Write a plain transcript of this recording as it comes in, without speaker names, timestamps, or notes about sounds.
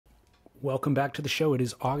Welcome back to the show. It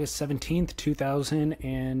is August 17th,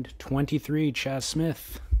 2023. Chaz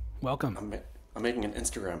Smith, welcome. I'm making an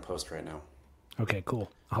Instagram post right now. Okay,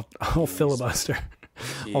 cool. I'll filibuster.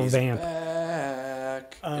 I'll vamp.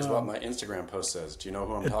 Back is what my Instagram post says. Do you know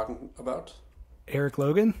who I'm talking about? Eric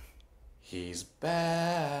Logan? He's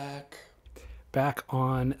back. Back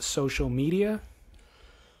on social media?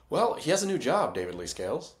 Well, he has a new job, David Lee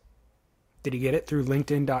Scales. Did he get it through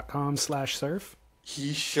linkedin.com/surf?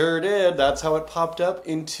 He sure did. That's how it popped up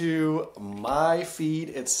into my feed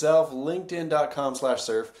itself,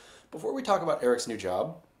 linkedin.com/surf. Before we talk about Eric's new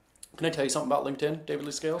job, can I tell you something about LinkedIn, David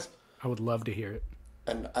Lee Scales? I would love to hear it.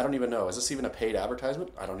 And I don't even know. Is this even a paid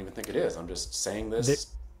advertisement? I don't even think it is. I'm just saying this. It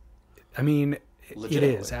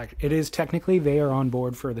is. It is technically. They are on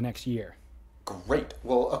board for the next year. Great.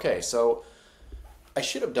 Well, okay. So I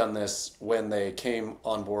should have done this when they came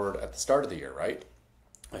on board at the start of the year, right?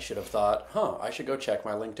 I should have thought, I should go check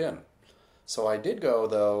my LinkedIn. So I did go,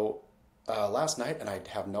 though, last night, and I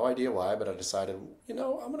have no idea why, but I decided, I'm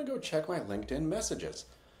going to go check my LinkedIn messages.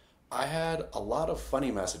 I had a lot of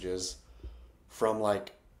funny messages from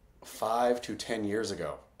like 5 to 10 years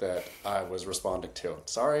ago that I was responding to.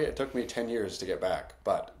 Sorry, it took me 10 years to get back,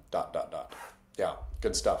 but ... Yeah,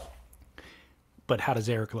 good stuff. But how does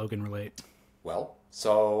Eric Logan relate? Well,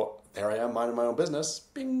 so there I am minding my own business.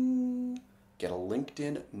 Bing! Get a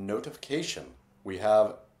LinkedIn notification. We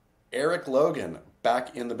have Eric Logan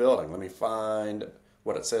back in the building. Let me find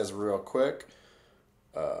what it says real quick.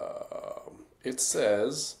 It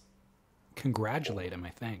says... Congratulate him,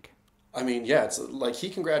 I think. I mean, yeah, it's like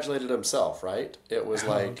he congratulated himself, right? It was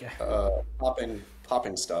like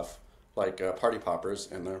popping stuff, like party poppers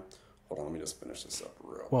in there. Hold on, let me just finish this up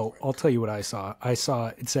real quick. I'll tell you what I saw.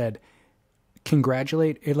 It said,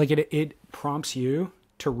 congratulate, it prompts you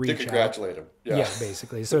to reach out. To congratulate him. Yeah,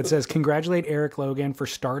 basically. So it says, congratulate Eric Logan for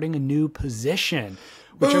starting a new position,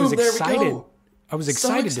 which Boom, I was there we excited. go. I was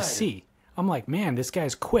excited to see. I'm like, man, this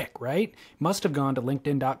guy's quick, right? Must have gone to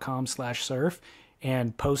linkedin.com/surf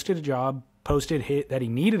and posted that he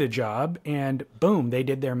needed a job, and boom, they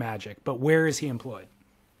did their magic. But where is he employed?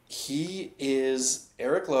 He is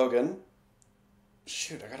Eric Logan.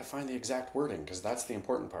 Shoot, I got to find the exact wording because that's the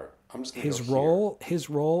important part. I'm just going to his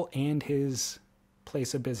role and his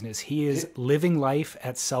place of business. He is living life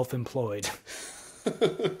at self-employed.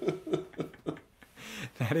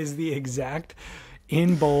 That is the exact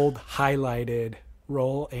in bold highlighted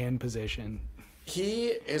role and position. He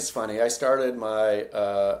is funny. I started my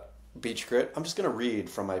beach grit. I'm just going to read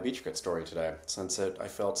from my beach grit story today since I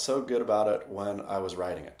felt so good about it when I was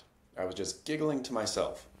writing it. I was just giggling to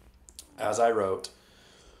myself as I wrote,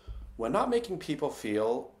 when not making people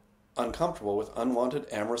feel uncomfortable with unwanted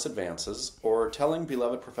amorous advances, or telling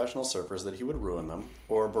beloved professional surfers that he would ruin them,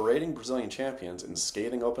 or berating Brazilian champions in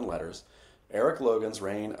scathing open letters, Eric Logan's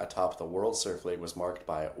reign atop the World Surf League was marked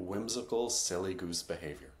by whimsical, silly goose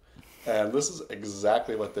behavior. And this is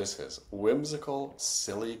exactly what this is. Whimsical,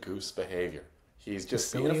 silly goose behavior. He's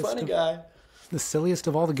just being a funny guy. The silliest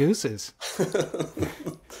of all the gooses.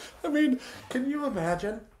 I mean, can you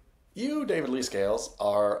imagine? You, David Lee Scales,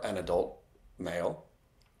 are an adult male.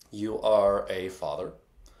 You are a father.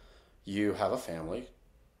 You have a family.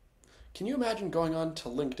 Can you imagine going on to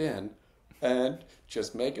LinkedIn and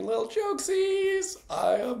just making little jokesies?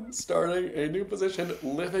 I am starting a new position,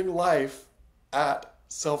 living life at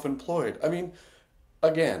self-employed. I mean,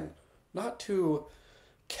 again, not to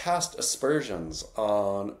cast aspersions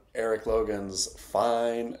on Eric Logan's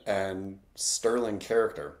fine and sterling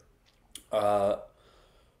character, but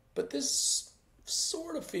this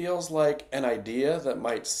sort of feels like an idea that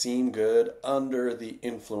might seem good under the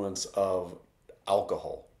influence of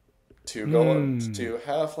alcohol. To go to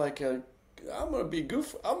have like I'm gonna be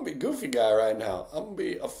goofy guy right now. I'm gonna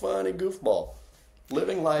be a funny goofball,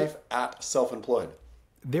 living life at self-employed.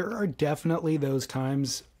 There are definitely those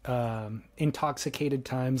times, intoxicated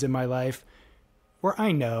times in my life where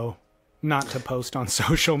I know not to post on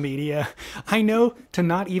social media. I know to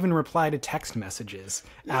not even reply to text messages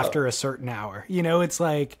after a certain hour. It's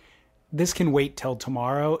like, this can wait till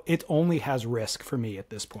tomorrow. It only has risk for me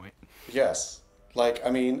at this point. Yes. Like,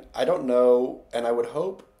 I mean, I don't know, and I would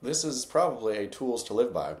hope this is probably a tools to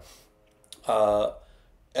live by.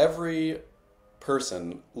 Every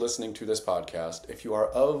person listening to this podcast, if you are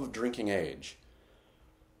of drinking age,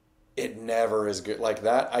 it never is good. Like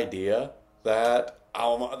that idea that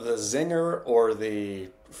the zinger or the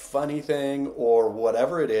funny thing or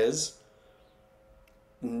whatever it is,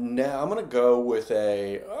 now I'm going to go with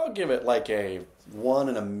I'll give it like a 1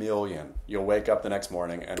 in a million. You'll wake up the next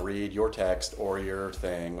morning and read your text or your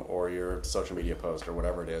thing or your social media post or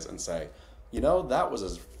whatever it is and say, that was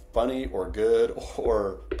as funny or good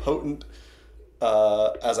or potent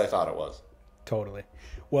as I thought it was. Totally.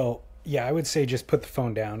 Well, yeah, I would say just put the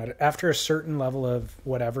phone down. After a certain level of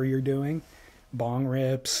whatever you're doing, bong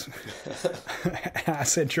rips,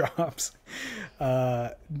 acid drops,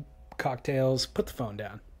 cocktails, put the phone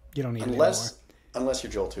down. You don't need it anymore. Unless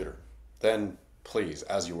you're Joel Tudor. Then please,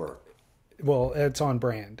 as you were. Well, it's on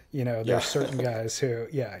brand. There's certain guys who,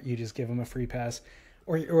 you just give them a free pass.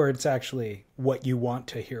 Or it's actually what you want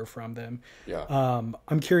to hear from them. Yeah.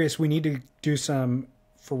 I'm curious, we need to do some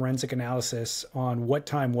forensic analysis on what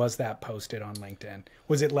time was that posted on LinkedIn.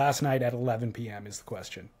 Was it last night at 11 p.m. is the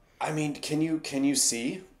question. I mean, can you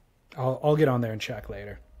see? I'll get on there and check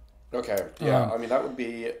later. Okay. Yeah. I mean, that would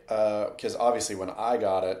be because obviously when I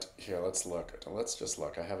got it here, let's just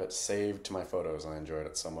look. I have it saved to my photos. I enjoyed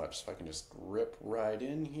it so much, so I can just rip right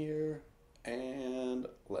in here and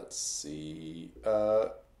let's see.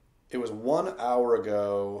 It was 1 hour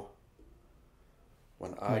ago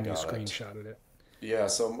when I got it. You screenshotted it. Yeah.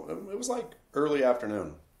 So it was like early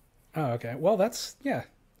afternoon. Oh, okay. Well,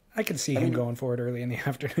 I could see him going for it early in the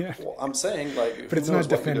afternoon. Well, I'm saying but it's not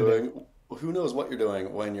definitive. Who knows what you're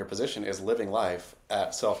doing when your position is living life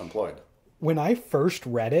at self-employed? When I first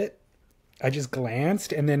read it, I just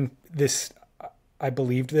glanced and then I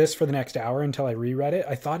believed this for the next hour until I reread it.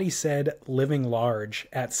 I thought he said living large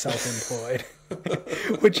at self-employed,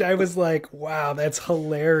 which I was like, wow, that's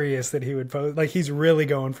hilarious that he would post. Like he's really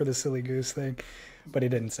going for the silly goose thing, but he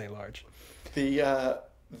didn't say large.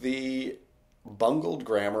 The bungled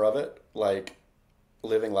grammar of it, like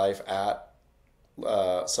living life at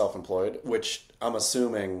self-employed, which I'm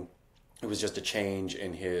assuming it was just a change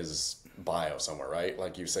in his bio somewhere, right?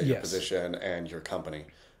 Like you say, your position and your company,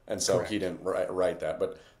 and so Correct. He didn't write that.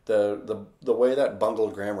 But the way that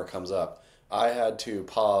bungled grammar comes up, I had to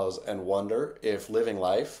pause and wonder if living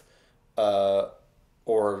life, if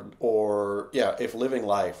living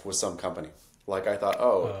life was some company. Like I thought,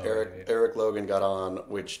 Eric Logan got on,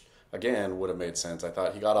 which again would have made sense. I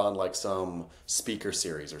thought he got on like some speaker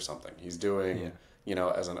series or something. He's doing.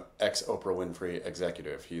 As an ex-Oprah Winfrey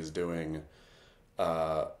executive, he's doing,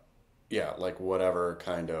 like whatever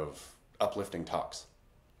kind of uplifting talks.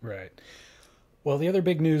 Right. Well, the other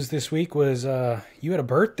big news this week was you had a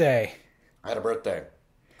birthday. I had a birthday.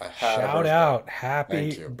 Shout out.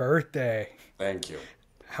 Happy birthday. Thank you.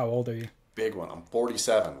 How old are you? Big one. I'm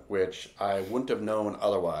 47, which I wouldn't have known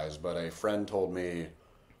otherwise, but a friend told me a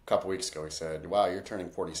couple weeks ago, he said, wow, you're turning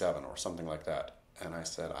 47 or something like that. And I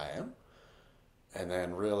said, I am? And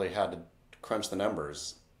then really had to crunch the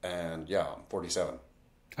numbers. And I'm 47.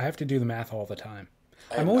 I have to do the math all the time.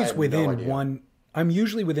 I'm always within one. I'm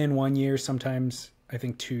usually within 1 year, sometimes I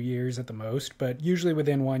think 2 years at the most, but usually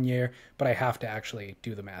within 1 year. But I have to actually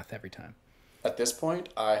do the math every time. At this point,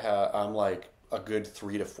 I'm like a good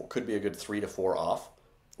 3 to 4, could be a good 3 to 4 off.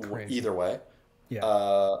 Crazy. Either way.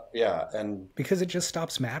 Yeah. And because it just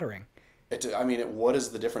stops mattering. What is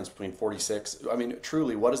the difference between 46? I mean,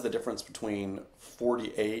 truly, what is the difference between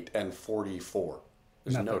 48 and 44?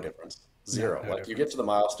 There's no difference. Zero. No you get to the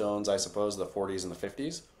milestones, I suppose, the 40s and the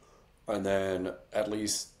 50s, and then at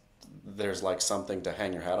least there's like something to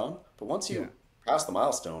hang your hat on. But once you pass the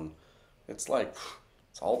milestone, it's like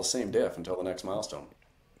it's all the same diff until the next milestone.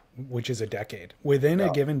 Which is a decade. Within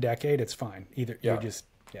a given decade, it's fine. Either you just...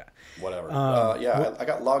 Yeah. Whatever. I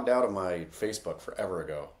got logged out of my Facebook forever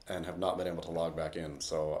ago and have not been able to log back in.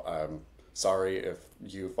 So I'm sorry if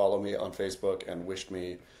you follow me on Facebook and wished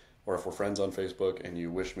me, or if we're friends on Facebook and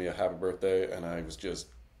you wished me a happy birthday and I was just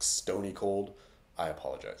stony cold, I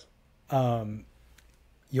apologize.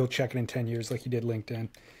 You'll check it in 10 years like you did LinkedIn.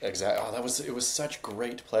 Exactly. Oh, it was such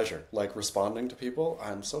great pleasure. Like responding to people.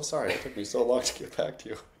 I'm so sorry it took me so long to get back to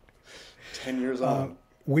you. 10 years on.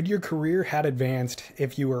 Would your career had advanced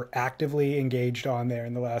if you were actively engaged on there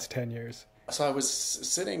in the last 10 years? So I was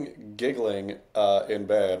sitting giggling in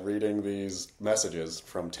bed reading these messages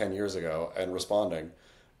from 10 years ago and responding.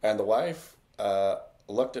 And the wife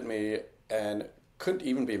looked at me and couldn't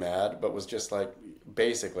even be mad, but was just like,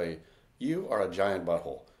 basically, you are a giant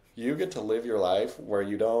butthole. You get to live your life where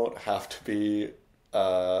you don't have to be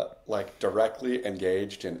directly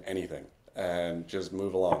engaged in anything and just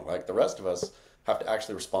move along. Like the rest of us have to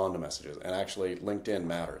actually respond to messages, and actually LinkedIn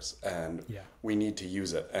matters, and we need to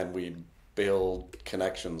use it, and we build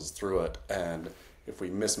connections through it. And if we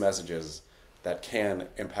miss messages, that can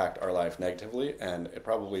impact our life negatively, and it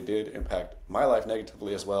probably did impact my life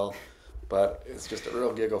negatively as well, but it's just a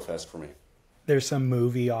real giggle fest for me. There's some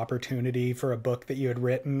movie opportunity for a book that you had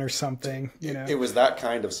written or something, It was that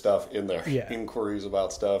kind of stuff in there. Yeah. Inquiries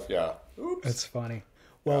about stuff. Yeah. Oops. That's funny.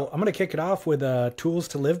 Well, I'm going to kick it off with tools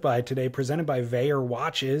to live by today, presented by Veyor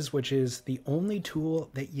Watches, which is the only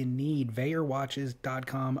tool that you need.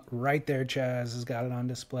 VeyorWatches.com, right there. Chaz has got it on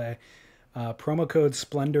display. Promo code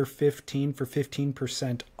Splendor15 for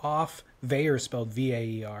 15% off. Veyor spelled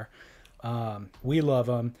V-A-E-R. We love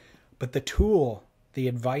them. But the tool, the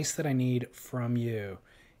advice that I need from you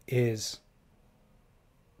is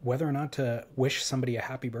whether or not to wish somebody a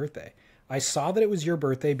happy birthday. I saw that it was your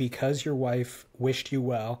birthday because your wife wished you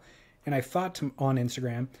well. And I thought on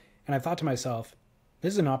Instagram, and I thought to myself,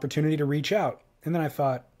 this is an opportunity to reach out. And then I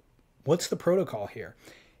thought, what's the protocol here?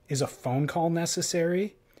 Is a phone call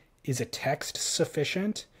necessary? Is a text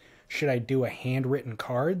sufficient? Should I do a handwritten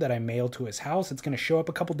card that I mail to his house? It's going to show up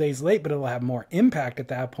a couple days late, but it'll have more impact at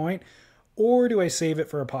that point. Or do I save it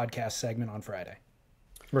for a podcast segment on Friday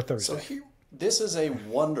or Thursday? So this is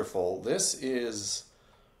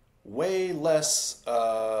way less,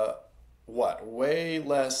 way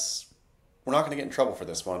less, we're not going to get in trouble for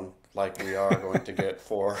this one like we are going to get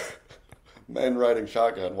for men riding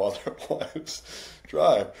shotgun while their wives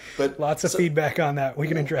drive. But lots of feedback on that. We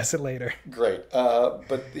can address it later. Great.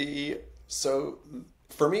 So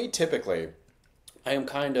for me, typically, I am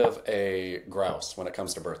kind of a grouse when it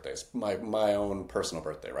comes to birthdays. My own personal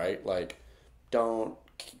birthday, right? Like, don't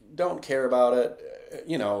care about it,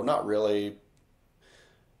 not really,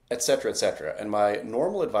 et cetera, et cetera. And my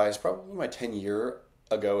normal advice, probably my 10-year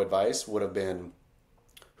ago advice would have been,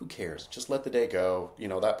 who cares? Just let the day go.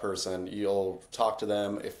 That person, you'll talk to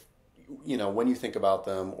them if, when you think about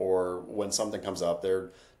them or when something comes up,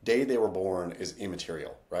 their day they were born is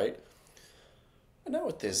immaterial, right? And now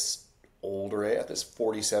at this older age, at this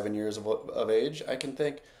 47 years of age, I can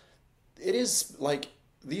think it is like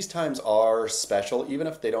these times are special, even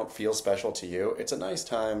if they don't feel special to you. It's a nice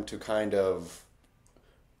time to kind of,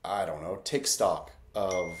 I don't know, take stock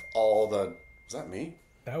of all the... Was that me?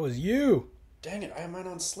 That was you. Dang it, I have mine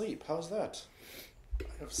on sleep. How's that? I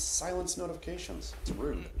have silence notifications. It's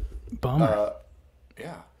rude. Bummer.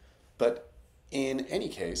 Yeah. But in any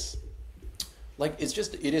case, like, it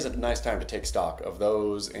is a nice time to take stock of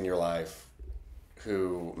those in your life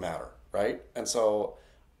who matter, right? And so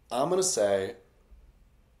I'm going to say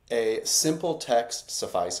a simple text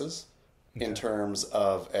suffices in terms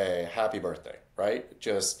of a happy birthday, right?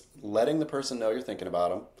 Just letting the person know you're thinking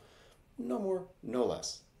about them. No more, no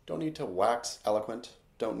less. Don't need to wax eloquent.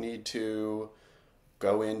 Don't need to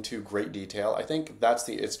go into great detail. I think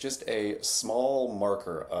it's just a small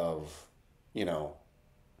marker of,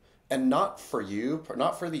 and not for you,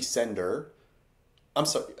 not for the sender. I'm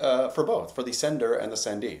sorry, for both, for the sender and the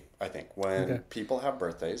sendee. I think when people have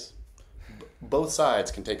birthdays, both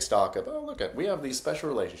sides can take stock of, we have these special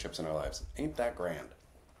relationships in our lives. Ain't that grand?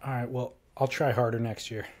 All right, well, I'll try harder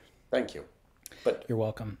next year. Thank you. But you're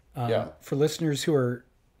welcome. Yeah. For listeners who are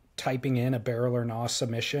typing in a barrel or gnaw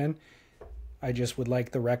submission, I just would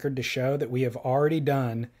like the record to show that we have already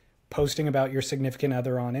done posting about your significant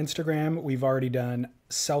other on Instagram. We've already done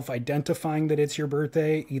self-identifying that it's your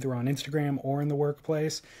birthday, either on Instagram or in the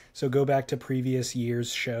workplace. So go back to previous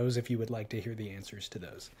years' shows if you would like to hear the answers to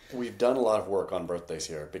those. We've done a lot of work on birthdays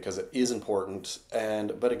here because it is important.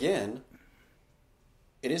 But again,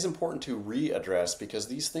 it is important to readdress because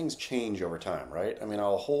these things change over time, right? I mean,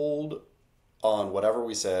 I'll hold on whatever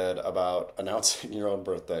we said about announcing your own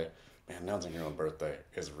birthday. Man, announcing your own birthday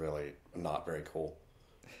is really not very cool.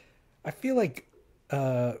 I feel like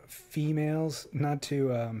females, not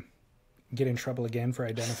to get in trouble again for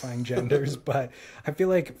identifying genders, but I feel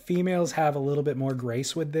like females have a little bit more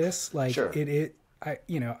grace with this. Like, sure.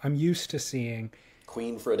 I'm used to seeing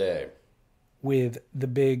Queen for a day with the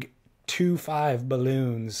big 2.5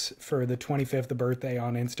 balloons for the 25th birthday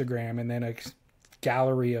on Instagram, and then a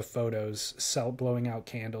gallery of photos blowing out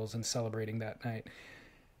candles and celebrating that night.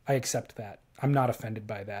 I accept that. I'm not offended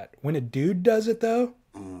by that. When a dude does it, though,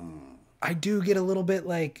 I do get a little bit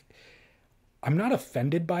like, I'm not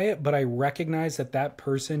offended by it, but I recognize that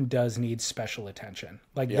person does need special attention.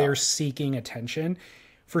 Like, they're seeking attention.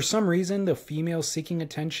 For some reason, the female seeking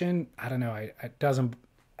attention, I don't know. I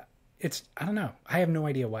don't know. I have no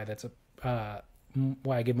idea why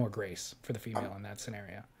why I give more grace for the female in that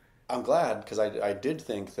scenario. I'm glad, because I did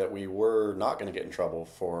think that we were not going to get in trouble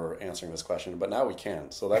for answering this question, but now we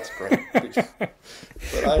can, so that's great.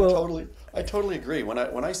 But I totally agree. When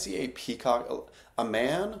I see a peacock, a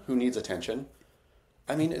man who needs attention,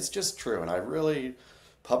 I mean, it's just true, and I really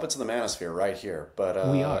puppets of the manosphere right here. But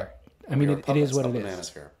we are. I mean, it is what it is.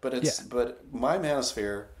 Manosphere. But my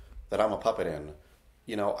manosphere that I'm a puppet in,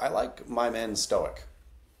 I like my men stoic.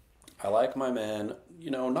 I like my men,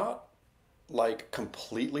 not like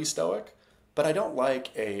completely stoic, but I don't like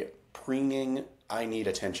a preening, I need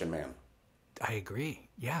attention, man. I agree.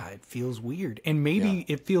 Yeah, it feels weird. And maybe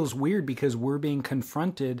it feels weird because we're being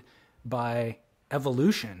confronted by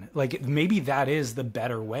evolution. Like maybe that is the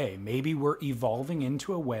better way. Maybe we're evolving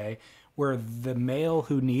into a way where the male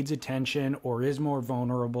who needs attention or is more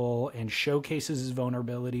vulnerable and showcases his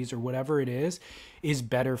vulnerabilities or whatever it is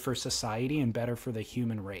better for society and better for the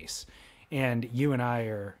human race. And you and I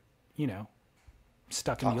are, you know,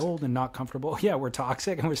 stuck in the old and not comfortable. Yeah, we're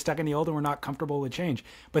toxic and we're stuck in the old and we're not comfortable with change.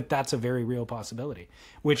 But that's a very real possibility,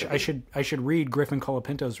 which I should read Griffin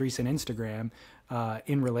Colapinto's recent Instagram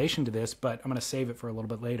in relation to this, but I'm going to save it for a little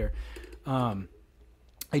bit later.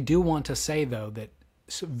 I do want to say, though, that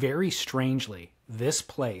very strangely, this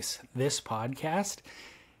place, this podcast,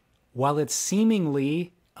 while it's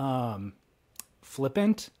seemingly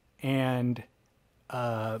flippant and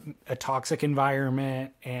a toxic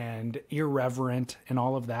environment and irreverent and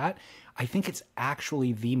all of that, I think it's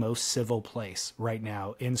actually the most civil place right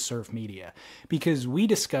now in surf media, because we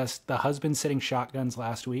discussed the husband sitting shotgun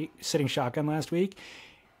last week,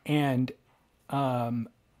 and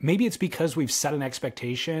maybe it's because we've set an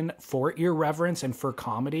expectation for irreverence and for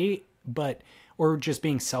comedy, or just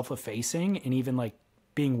being self-effacing and even like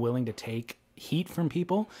being willing to take heat from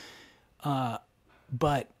people,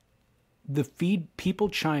 but people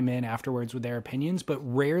chime in afterwards with their opinions, but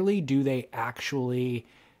rarely do they actually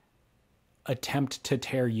attempt to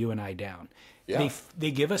tear you and I down. Yeah.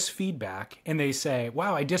 They give us feedback and they say,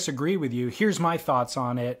 wow, I disagree with you. Here's my thoughts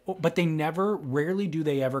on it. But rarely do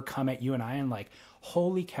they ever come at you and I and like,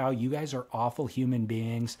 holy cow, you guys are awful human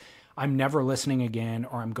beings. I'm never listening again,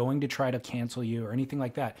 or I'm going to try to cancel you or anything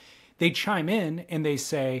like that. They chime in and they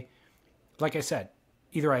say, like I said,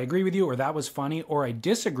 either I agree with you or that was funny, or I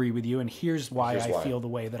disagree with you and here's why I feel the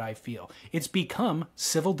way that I feel. It's become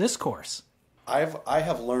civil discourse. I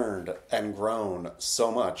have learned and grown so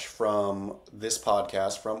much from this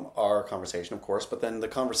podcast, from our conversation, of course, but then the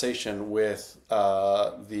conversation with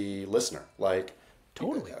the listener. Like,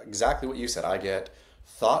 totally exactly what you said. I get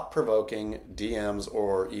thought-provoking DMs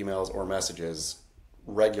or emails or messages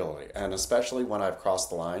regularly, and especially when I've crossed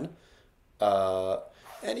the line.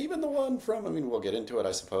 And even the one from, I mean, we'll get into it,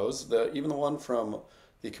 I suppose, even the one from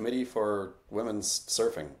the Committee for Women's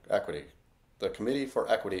Surfing Equity, the Committee for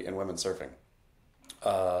Equity in Women's Surfing.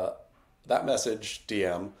 That message,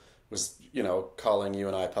 DM, was, you know, calling you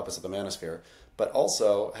and I puppets of the manosphere, but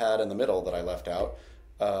also had in the middle that I left out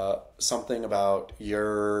something about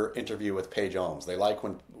your interview with Paige Ohms. They liked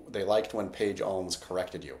when Paige Ohms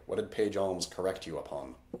corrected you. What did Paige Ohms correct you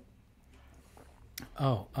upon?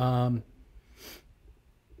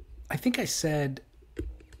 I think I said,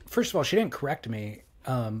 first of all, she didn't correct me,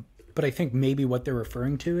 but I think maybe what they're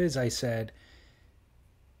referring to is I said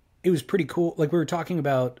it was pretty cool. Like we were talking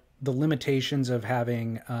about the limitations of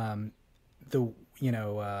having the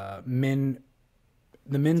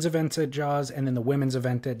men's events at Jaws and then the women's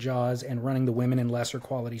event at Jaws and running the women in lesser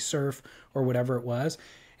quality surf or whatever it was.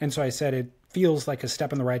 And so I said it feels like a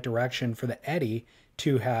step in the right direction for the Eddy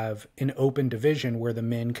to have an open division where the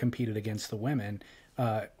men competed against the women.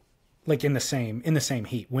 Like in the same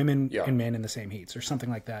heat, women and men in the same heats or something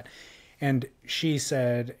like that. And she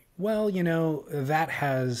said, well, you know, that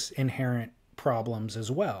has inherent problems as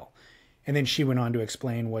well. And then she went on to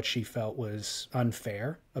explain what she felt was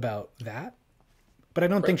unfair about that. But I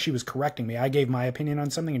don't think she was correcting me. I gave my opinion on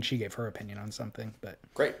something and she gave her opinion on something. But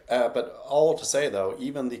great. But all to say, though,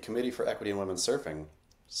 even the Committee for Equity in Women's Surfing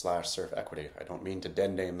 / Surf Equity, I don't mean to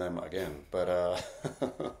den name them again, but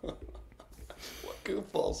what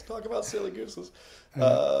goofballs. Talk about silly gooses.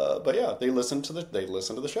 But yeah, they listen to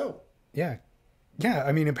the show. Yeah. Yeah,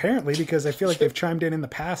 I mean, apparently, because I feel like they've chimed in the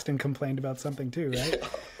past and complained about something too, right?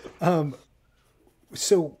 Yeah.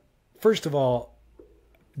 So, first of all,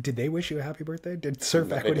 did they wish you a happy birthday? Did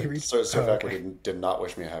Surf Equity reach? Surf Equity did not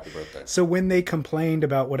wish me a happy birthday. So when they complained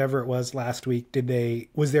about whatever it was last week,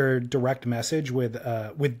 was there a direct message with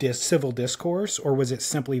civil discourse, or was it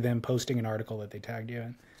simply them posting an article that they tagged you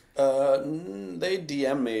in? They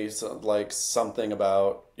DM'd me like something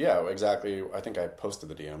about, yeah, exactly. I think I posted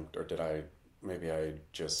the DM, or did I? Maybe I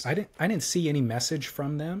just... I didn't see any message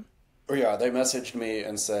from them. Oh yeah, they messaged me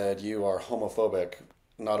and said, you are homophobic.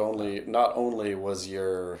 Not only was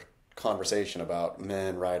your conversation about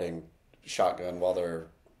men riding shotgun while their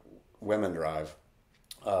women drive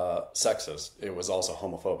sexist, it was also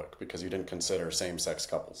homophobic because you didn't consider same-sex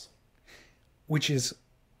couples. Which is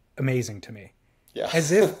amazing to me. Yeah.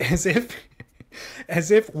 As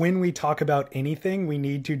if when we talk about anything, we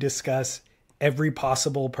need to discuss every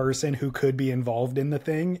possible person who could be involved in the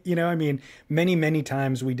thing. You know, I mean, many, many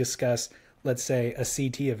times we discuss, let's say, a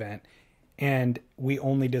CT event, and we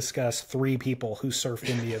only discuss 3 people who surfed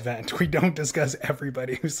in the event. We don't discuss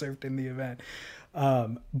everybody who surfed in the event.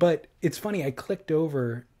 But it's funny, I clicked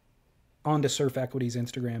over onto Surf Equity's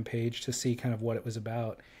Instagram page to see kind of what it was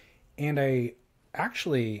about. And I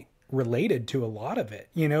actually related to a lot of it.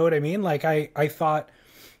 You know what I mean? Like I thought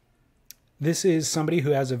this is somebody who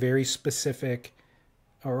has a very specific,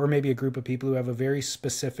 or maybe a group of people who have a very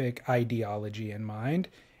specific ideology in mind.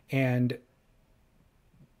 And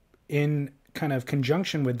in kind of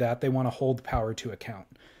conjunction with that, they want to hold power to account.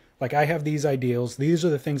 Like, I have these ideals. These are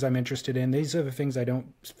the things I'm interested in. These are the things I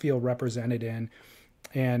don't feel represented in,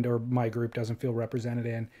 or my group doesn't feel represented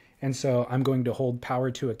in. And so I'm going to hold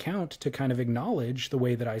power to account to kind of acknowledge the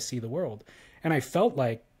way that I see the world. And I felt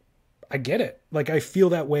like I get it. Like, I feel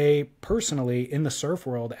that way personally in the surf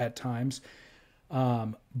world at times.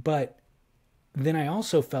 But then I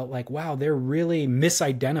also felt like, wow, they're really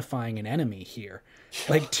misidentifying an enemy here.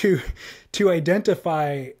 Yeah. Like to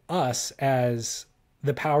identify us as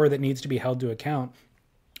the power that needs to be held to account,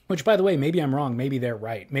 which, by the way, maybe I'm wrong. Maybe they're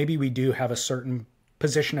right. Maybe we do have a certain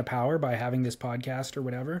position of power by having this podcast or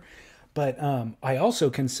whatever. But I also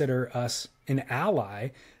consider us an ally.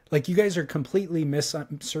 Like, you guys are completely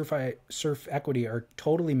Surf Equity are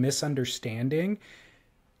totally misunderstanding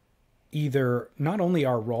either not only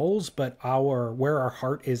our roles, but where our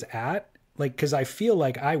heart is at. Like, because I feel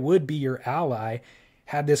like I would be your ally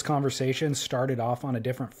had this conversation started off on a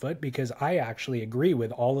different foot, because I actually agree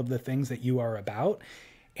with all of the things that you are about.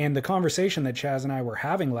 And the conversation that Chaz and I were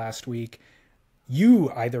having last week,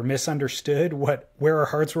 you either misunderstood where our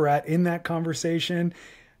hearts were at in that conversation.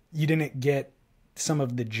 You didn't get some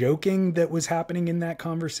of the joking that was happening in that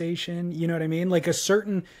conversation. You know what I mean? Like,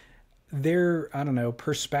 their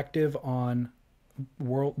perspective on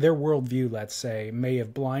their worldview, let's say, may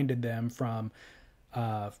have blinded them from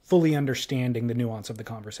fully understanding the nuance of the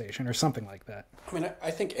conversation or something like that. I mean,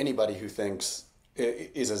 I think anybody who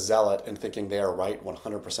is a zealot and thinking they are right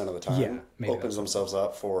 100% of the time opens themselves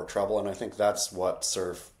up for trouble. And I think that's what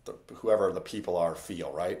whoever the people are,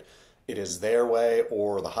 feel, right? It is their way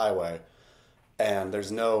or the highway. And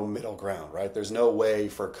there's no middle ground, right? There's no way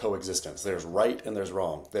for coexistence. There's right and there's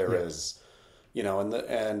wrong. There is,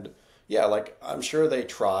 like, I'm sure they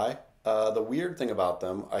try. The weird thing about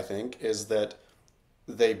them, I think, is that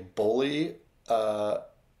they bully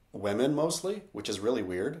women mostly, which is really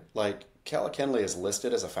weird. Like, Calla Kenley is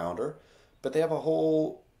listed as a founder, but they have a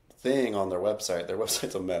whole thing on their website. Their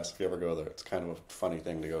website's a mess if you ever go there. It's kind of a funny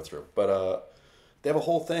thing to go through. But they have a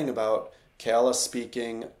whole thing about Calla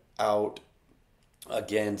speaking out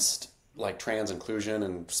against, like, trans inclusion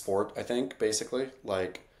in sport, I think, basically.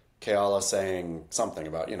 Like, Keala saying something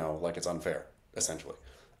about, like, it's unfair, essentially.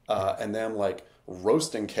 And them, like,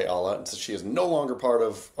 roasting Keala, and so she is no longer part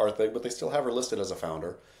of our thing, but they still have her listed as a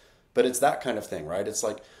founder. But it's that kind of thing, right? It's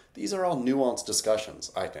like, these are all nuanced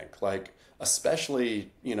discussions, I think. Like,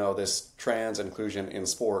 especially, this trans inclusion in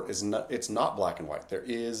sport it's not black and white. There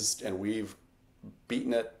is, and we've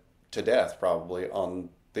beaten it to death probably on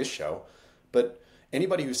this show, but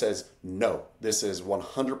anybody who says, no, this is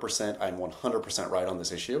 100%, I'm 100% right on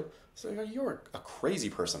this issue, so you're a crazy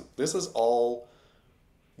person. This is all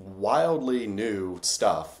wildly new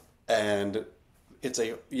stuff. And it's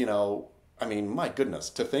my goodness,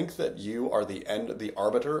 to think that you are the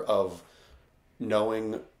arbiter of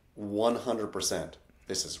knowing 100%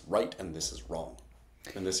 this is right and this is wrong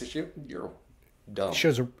in this issue, you're dumb.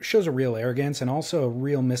 Shows a real arrogance and also a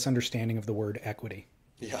real misunderstanding of the word equity.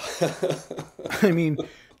 Yeah. I mean,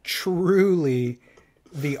 truly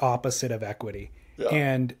the opposite of equity. Yeah.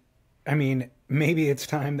 And I mean, maybe it's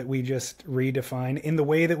time that we just redefine in the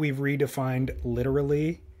way that we've redefined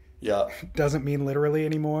literally. Yeah. Doesn't mean literally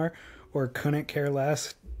anymore, or couldn't care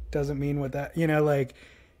less doesn't mean what that, like,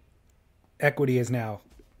 equity is now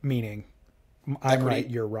meaning I'm right,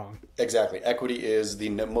 you're wrong. Exactly. Equity is the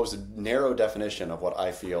most narrow definition of what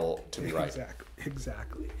I feel to be right.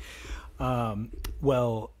 Exactly.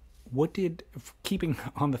 Well, keeping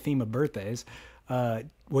on the theme of birthdays,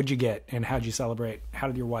 what'd you get and how'd you celebrate? How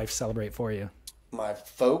did your wife celebrate for you? My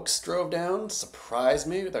folks drove down, surprised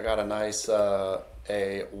me. They got a nice, a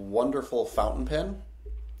wonderful fountain pen,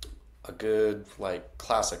 a good, like,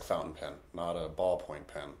 classic fountain pen, not a ballpoint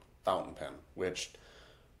pen, fountain pen, which,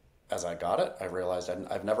 as I got it, I realized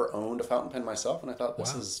I've never owned a fountain pen myself. And I thought,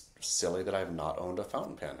 this is silly that I've not owned a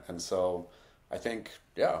fountain pen. And so I think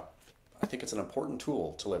it's an important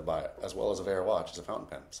tool to live by, as well as a Vera watch, as a fountain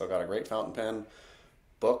pen. So I got a great fountain pen,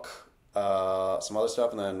 book, some other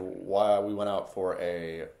stuff, and then we went out for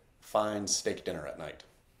a fine steak dinner at night.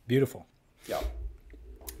 Beautiful. Yeah.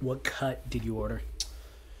 What cut did you order?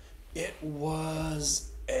 It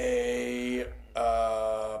was a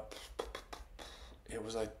it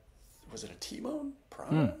was was it a T-bone?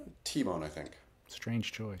 T-bone, I think.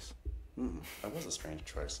 Strange choice. That was a strange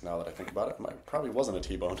choice. Now that I think about it, it probably wasn't a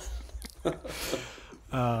T-bone.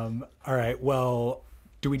 All right. Well,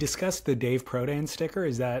 do we discuss the Dave Prodan sticker?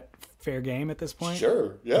 Is that fair game at this point?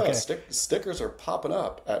 Sure. Yeah. Okay. Stickers are popping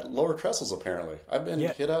up at lower trestles, apparently. I've been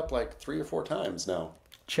hit up like 3 or 4 times now.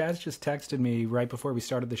 Chaz just texted me right before we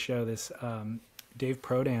started the show this Dave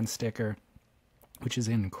Prodan sticker, which is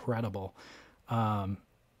incredible. What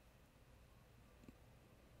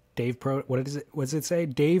does it say?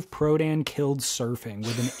 Dave Prodan killed surfing,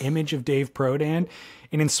 with an image of Dave Prodan.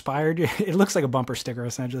 It looks like a bumper sticker,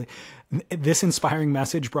 essentially. This inspiring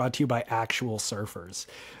message brought to you by actual surfers.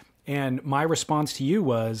 And my response to you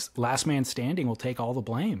was, last man standing will take all the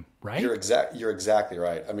blame, right? You're exactly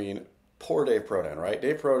right. I mean, poor Dave Prodan, right?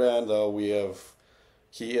 Dave Prodan, though,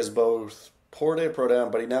 he is both poor Dave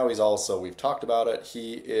Prodan, but he's also, we've talked about it,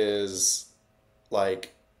 he is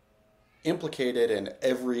like implicated in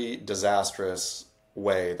every disastrous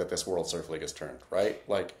way that this World Surf League has turned, right?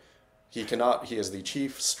 Like, he is the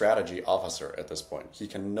chief strategy officer at this point. He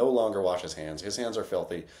can no longer wash his hands. His hands are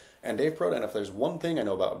filthy. And Dave Prodan, if there's one thing I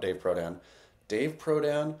know about Dave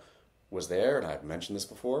Prodan was there, and I've mentioned this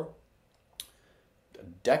before, a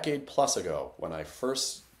decade plus ago when I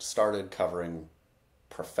first started covering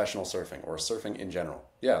professional surfing or surfing in general.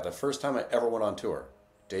 Yeah, the first time I ever went on tour,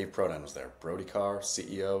 Dave Prodan was there. Brody Carr,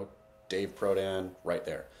 CEO, Dave Prodan, right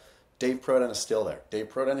there. Dave Prodan is still there. Dave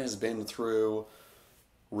Prodan has been through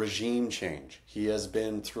regime change. He has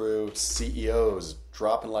been through CEOs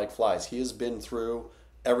dropping like flies. He has been through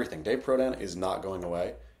everything. Dave Prodan is not going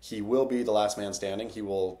away. He will be the last man standing. He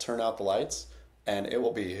will turn out the lights, and it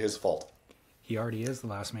will be his fault. He already is the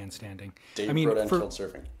last man standing. Dave Prodan killed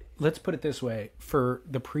surfing. Let's put it this way. For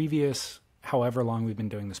the previous, however long we've been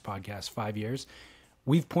doing this podcast, 5 years,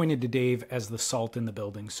 we've pointed to Dave as the salt in the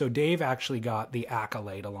building. So Dave actually got the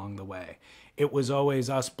accolade along the way. It was always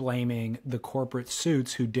us blaming the corporate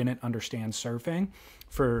suits who didn't understand surfing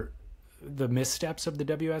for the missteps of the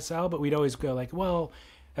WSL, but we'd always go like, well,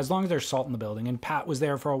 as long as there's salt in the building. And Pat was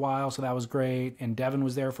there for a while, so that was great. And Devin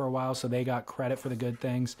was there for a while, so they got credit for the good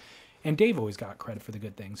things. And Dave always got credit for the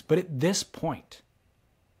good things. But at this point,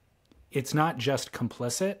 it's not just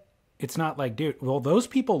complicit. It's not like, dude, well, those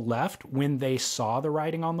people left when they saw the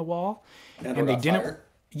writing on the wall. And they didn't. Fired.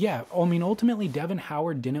 Yeah. I mean, ultimately, Devin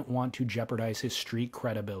Howard didn't want to jeopardize his street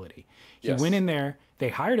credibility. He went in there. They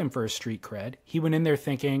hired him for his street cred. He went in there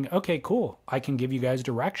thinking, okay, cool. I can give you guys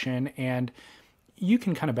direction and you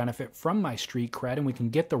can kind of benefit from my street cred and we can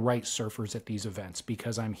get the right surfers at these events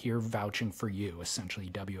because I'm here vouching for you, essentially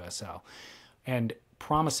WSL. And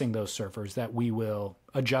promising those surfers that we will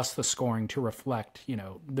adjust the scoring to reflect,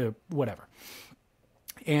 the whatever.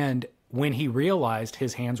 And when he realized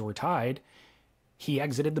his hands were tied, he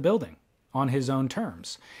exited the building on his own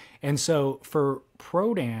terms. And so for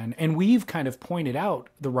Prodan, and we've kind of pointed out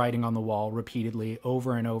the writing on the wall repeatedly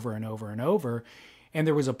over and over and over and over. And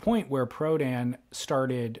there was a point where Prodan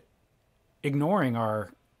started ignoring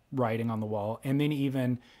our writing on the wall and then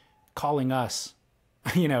even calling us,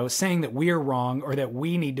 saying that we're wrong or that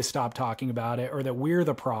we need to stop talking about it or that we're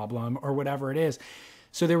the problem or whatever it is.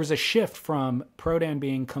 So there was a shift from Prodan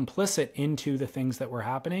being complicit into the things that were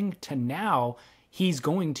happening to now he's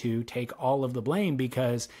going to take all of the blame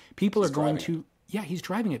because people are going to, he's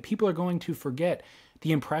driving it. People are going to forget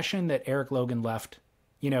the impression that Eric Logan left.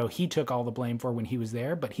 He took all the blame for when he was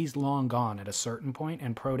there, but he's long gone at a certain point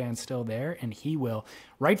and Prodan's still there and he will,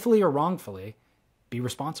 rightfully or wrongfully, be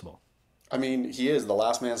responsible. I mean, he is the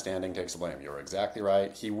last man standing, takes the blame. You're exactly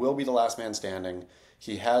right. He will be the last man standing.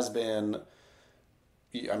 He has been,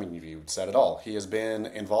 you said it all. He has been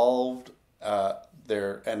involved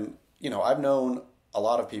there. And, I've known a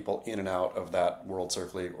lot of people in and out of that World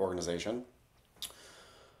Surf League organization.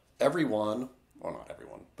 Not everyone,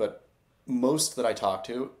 but most that I talk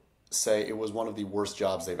to say it was one of the worst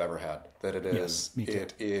jobs they've ever had. That it is,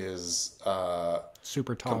 it is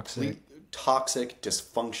super toxic, toxic,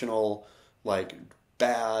 dysfunctional, like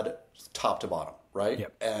bad top to bottom, right?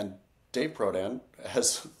 Yep. And Dave Prodan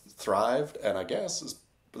has thrived, and I guess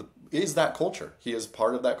is that culture. He is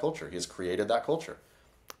part of that culture. He has created that culture.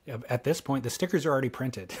 At this point, the stickers are already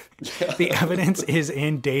printed. Yeah. The evidence is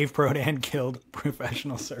in Dave Prodan killed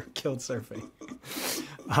surfing.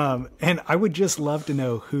 And I would just love to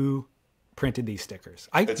know who printed these stickers.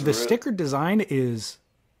 Sticker design is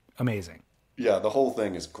amazing. Yeah, the whole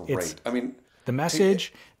thing is great. The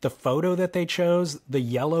message, the photo that they chose, the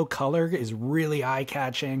yellow color is really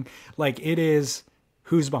eye-catching. Like, it is,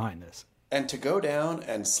 who's behind this? And to go down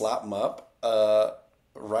and slap them up,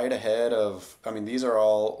 right ahead of, I mean, these are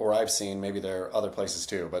all, or I've seen, maybe there are other places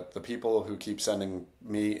too, but the people who keep sending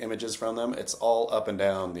me images from them, it's all up and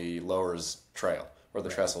down the Lowers Trail or the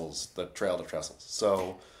trestles, the trail to trestles.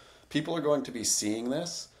 So people are going to be seeing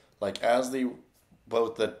this, like as the,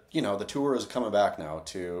 both the, you know, the tour is coming back now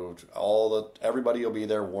to all the, everybody will be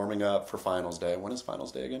there warming up for finals day. When is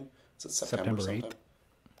finals day again? Is it September 8th?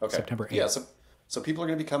 Okay. September 8th. Yeah. So people are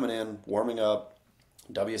going to be coming in, warming up,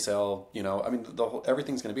 WSL, you know, I mean, the whole,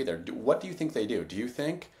 everything's going to be there. What do you think they do? Do you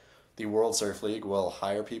think the World Surf League will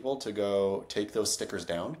hire people to go take those stickers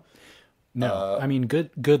down? No, I mean,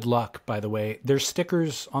 good luck, by the way. There's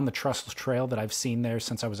stickers on the Trestles Trail that I've seen there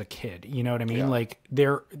since I was a kid. You know what I mean? Yeah. Like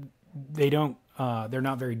they're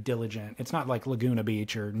not very diligent. It's not like Laguna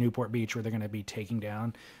Beach or Newport Beach where they're going to be taking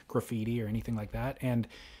down graffiti or anything like that. And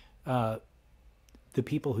the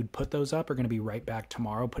people who'd put those up are going to be right back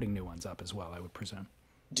tomorrow putting new ones up as well, I would presume.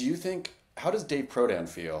 Do you think, how does Dave Prodan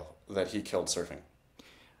feel that he killed surfing?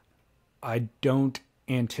 I don't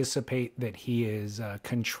anticipate that he is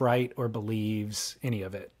contrite or believes any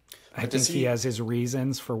of it. I think he has his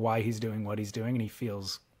reasons for why he's doing what he's doing, and he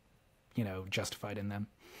feels, you know, justified in them.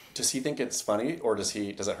 Does he think it's funny, or does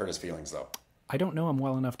it hurt his feelings though? I don't know him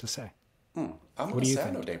well enough to say. I'm going to say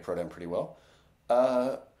I know Dave Prodan pretty well.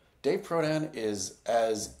 Dave Prodan is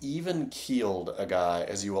as even-keeled a guy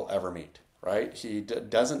as you will ever meet, right? He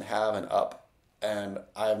doesn't have an up, and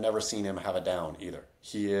I've never seen him have a down either.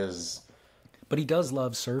 He is... But he does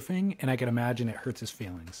love surfing, and I can imagine it hurts his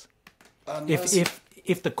feelings. Unless...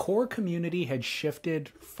 If the core community had shifted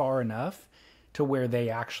far enough to where they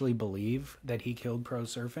actually believe that he killed pro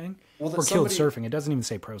surfing, killed surfing. It doesn't even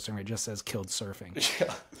say pro surfing, it just says killed surfing.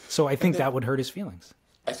 Yeah. So I think that would hurt his feelings.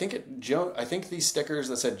 I think these stickers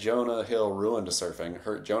that said Jonah Hill ruined surfing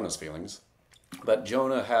hurt Jonah's feelings. But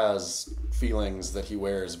Jonah has feelings that he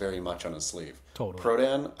wears very much on his sleeve. Totally.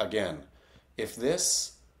 Prodan, again, if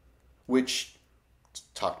this, which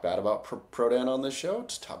talked bad about Prodan on this show,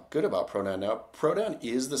 to talk good about Prodan now, Prodan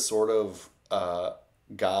is the sort of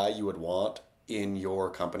guy you would want in your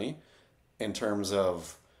company in terms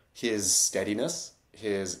of his steadiness,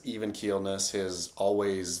 his even-keeledness, his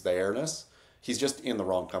always there-ness. He's just in the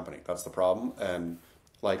wrong company. That's the problem. And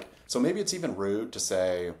like, so maybe it's even rude to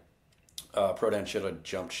say Prodan should have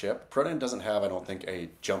jumped ship. Prodan doesn't have, I don't think, a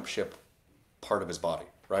jump ship part of his body,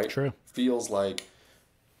 right? True. Feels like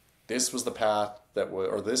this was the path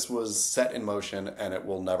or this was set in motion and it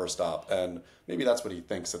will never stop. And maybe that's what he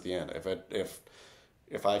thinks at the end.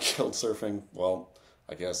 If I killed surfing, well,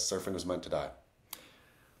 I guess surfing was meant to die.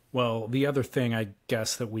 Well, the other thing I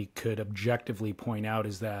guess that we could objectively point out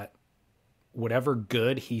is that whatever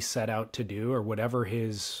good he set out to do or whatever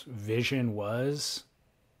his vision was,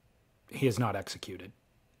 he has not executed.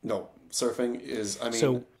 No, surfing is,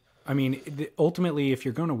 ultimately, if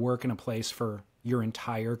you're going to work in a place for your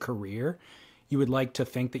entire career, you would like to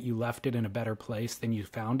think that you left it in a better place than you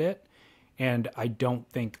found it. And I don't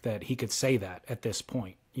think that he could say that at this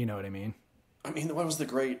point. You know what I mean? I mean, what was the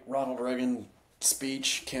great Ronald Reagan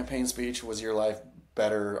campaign speech? Was your life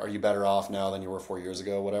better? Are you better off now than you were 4 years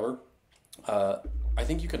ago? Whatever. I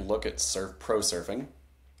think you can look at pro surfing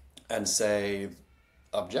and say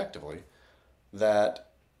objectively that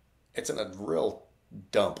it's in a real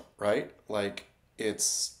dump, right? Like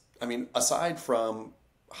aside from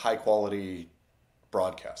high quality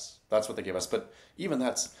broadcasts, that's what they give us. But even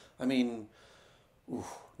that's,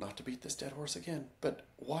 not to beat this dead horse again, but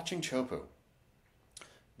watching Teahupo'o,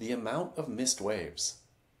 the amount of missed waves,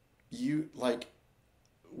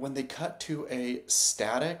 when they cut to a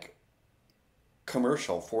static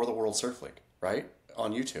commercial for the World Surf League, right,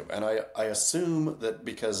 on YouTube. And I assume that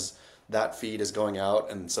because that feed is going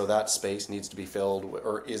out and so that space needs to be filled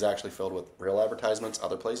or is actually filled with real advertisements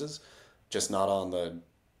other places, just not on the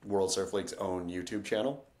World Surf League's own YouTube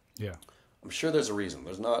channel. Yeah. I'm sure there's a reason.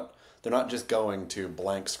 They're not just going to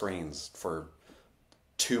blank screens for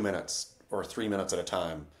 2 minutes or 3 minutes at a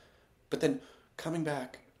time, but then coming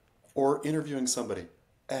back or interviewing somebody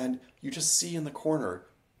and you just see in the corner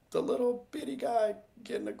the little bitty guy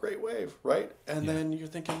getting a great wave, right? And then you're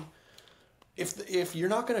thinking, if you're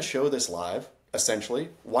not going to show this live, essentially,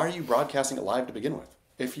 why are you broadcasting it live to begin with?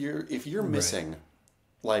 If you're missing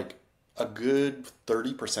like a good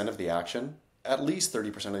 30% of the action, at least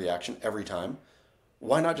 30% of the action every time,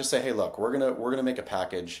 why not just say, hey, look, we're gonna make a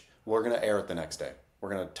package, we're gonna air it the next day, we're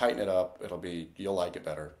gonna tighten it up, you'll like it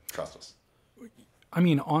better, trust us. I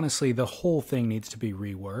mean, honestly, the whole thing needs to be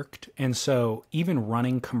reworked. And so even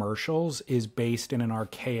running commercials is based in an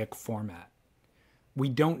archaic format. We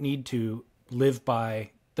don't need to live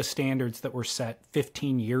by the standards that were set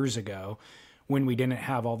 15 years ago when we didn't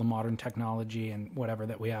have all the modern technology and whatever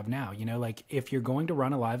that we have now. Like if you're going to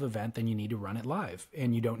run a live event, then you need to run it live,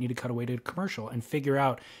 and you don't need to cut away to commercial, and figure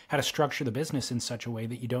out how to structure the business in such a way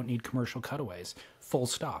that you don't need commercial cutaways. Full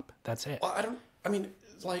stop. That's it. Well, I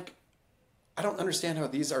don't understand how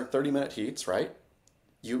these are 30-minute heats, right?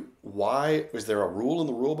 Why is there a rule in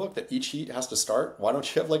the rule book that each heat has to start? Why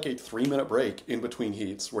don't you have like a 3-minute break in between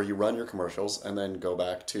heats where you run your commercials and then go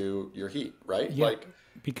back to your heat, right? Yeah,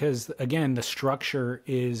 because again, the structure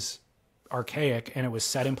is archaic and it was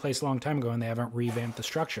set in place a long time ago, and they haven't revamped the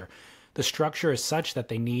structure. The structure is such that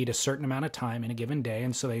they need a certain amount of time in a given day,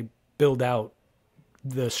 and so they build out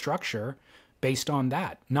the structure based on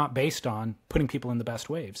that, not based on putting people in the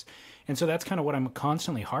best waves. And so that's kind of what I'm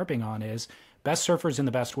constantly harping on is best surfers in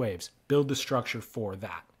the best waves. Build the structure for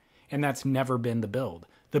that. And that's never been the build.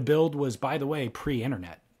 The build was, by the way,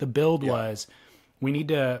 pre-internet. The build was, we need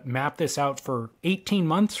to map this out for 18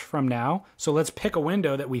 months from now. So let's pick a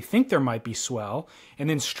window that we think there might be swell, and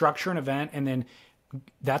then structure an event. And then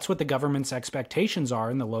that's what the government's expectations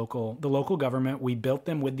are in the local government. We built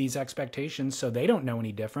them with these expectations, so they don't know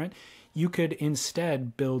any different. You could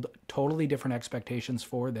instead build totally different expectations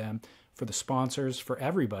for them, for the sponsors, for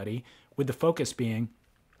everybody, with the focus being,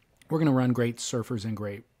 we're going to run great surfers and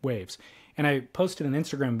great waves. And I posted an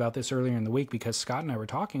Instagram about this earlier in the week because Scott and I were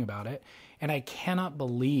talking about it, and I cannot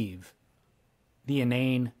believe the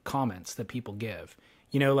inane comments that people give.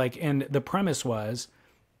 And the premise was,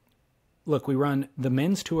 look, the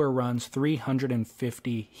men's tour runs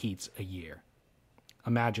 350 heats a year.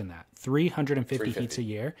 Imagine that, 350 heats a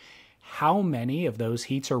year. How many of those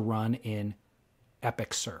heats are run in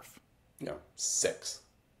epic surf? 6.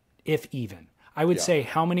 If even. I would say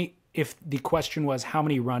how many, if the question was how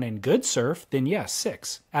many run in good surf, then yes,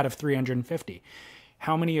 6 out of 350.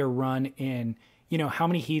 How many are run in, how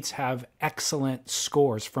many heats have excellent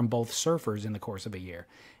scores from both surfers in the course of a year?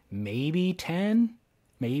 Maybe 10,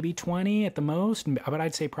 maybe 20 at the most, but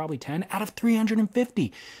I'd say probably 10 out of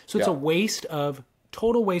 350. So it's a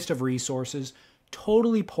total waste of resources,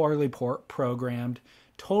 totally poorly programmed,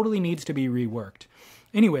 totally needs to be reworked.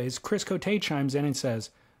 Anyways, Chris Cote chimes in and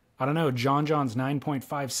says, I don't know, John's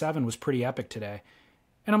 9.57 was pretty epic today.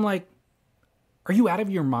 And I'm like, are you out of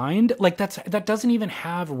your mind? Like that doesn't even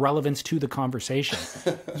have relevance to the conversation.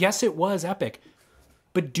 Yes, it was epic.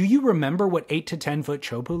 But do you remember what 8 to 10 foot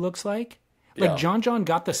Teahupo'o looks like? Like John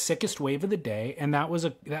got the sickest wave of the day, and that was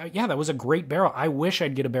a great barrel. I wish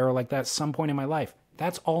I'd get a barrel like that at some point in my life.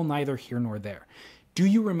 That's all neither here nor there. Do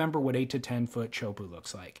you remember what 8 to 10 foot Teahupo'o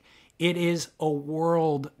looks like? It is a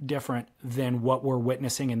world different than what we're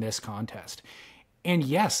witnessing in this contest. And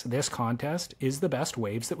yes, this contest is the best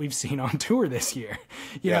waves that we've seen on tour this year.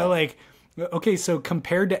 You know, like, okay, so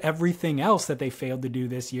compared to everything else that they failed to do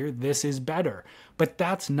this year, this is better. But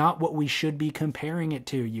that's not what we should be comparing it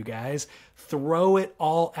to, you guys. Throw it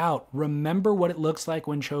all out. Remember what it looks like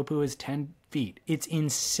when Teahupo'o is 10 feet. It's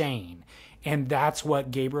insane. And that's what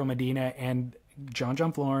Gabriel Medina and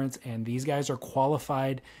John Florence and these guys are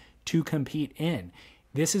qualified to compete in.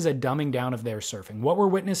 This is a dumbing down of their surfing. What we're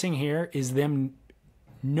witnessing here is them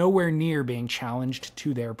nowhere near being challenged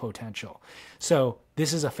to their potential. So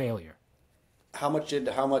this is a failure. How much of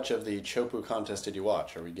the Teahupo'o contest did you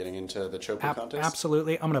watch? Are we getting into the Teahupo'o contest?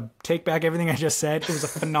 Absolutely. I'm going to take back everything I just said. It was a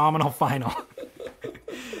phenomenal final.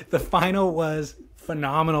 The final was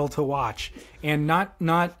phenomenal to watch, and not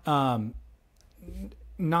by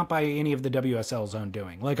any of the WSL's own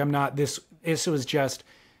doing. Like this was just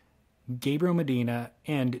Gabriel Medina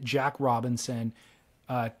and Jack Robinson,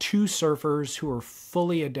 two surfers who are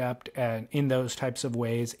fully adept in those types of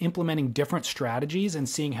ways, implementing different strategies and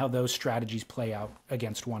seeing how those strategies play out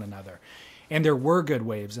against one another. And there were good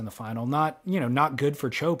waves in the final, not good for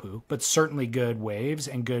Teahupo'o, but certainly good waves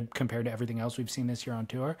and good compared to everything else we've seen this year on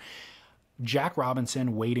tour. Jack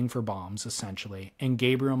Robinson waiting for bombs, essentially, and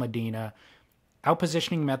Gabriel Medina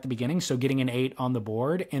outpositioning him at the beginning, so getting an 8 on the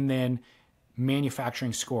board, and then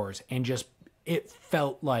manufacturing scores. And just, it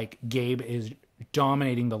felt like Gabe is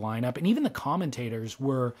dominating the lineup, and even the commentators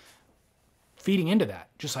were feeding into that.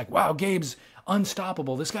 Just like, wow, Gabe's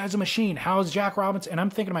unstoppable. This guy's a machine. How's Jack Robinson? And I'm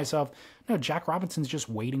thinking to myself, no, Jack Robinson's just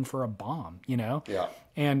waiting for a bomb, Yeah.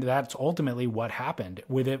 And that's ultimately what happened.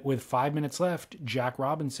 With 5 minutes left, Jack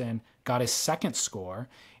Robinson got his second score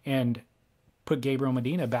and put Gabriel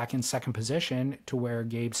Medina back in second position to where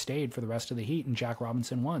Gabe stayed for the rest of the heat and Jack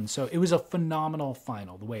Robinson won. So it was a phenomenal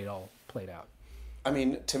final, the way it all played out. I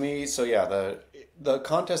mean, to me, so yeah, the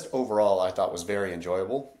contest overall I thought was very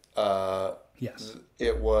enjoyable. Yes.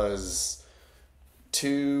 It was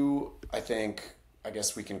I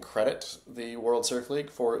guess we can credit the World Surf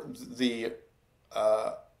League for the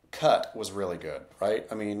cut was really good, right?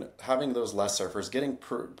 I mean, having those less surfers, getting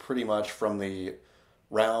pretty much from the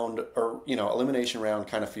round or elimination round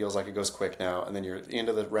kind of feels like it goes quick now, and then you're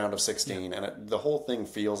into the round of 16, and the whole thing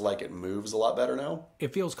feels like it moves a lot better now.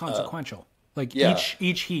 It feels consequential. Like yeah.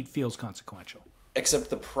 each heat feels consequential. Except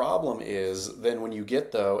the problem is then when you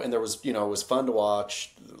get though, and there was it was fun to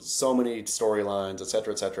watch, so many storylines,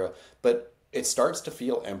 etc., but it starts to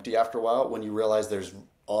feel empty after a while when you realize there's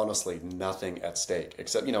honestly nothing at stake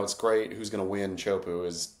except it's great who's going to win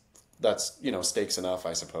Chopu that's stakes enough,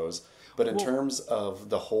 I suppose. But in terms of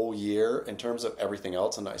the whole year, in terms of everything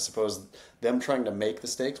else, and I suppose them trying to make the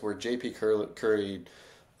stakes, where J.P. Curry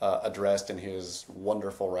addressed in his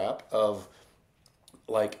wonderful rap of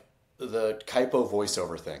like the Kaipo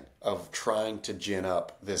voiceover thing of trying to gin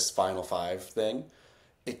up this Final Five thing,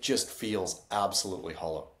 it just feels absolutely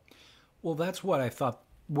hollow. Well, that's what I thought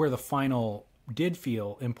where the final did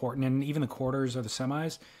feel important, and even the quarters or the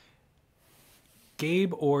semis.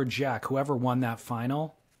 Gabe or Jack, whoever won that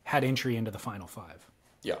final, had entry into the Final Five.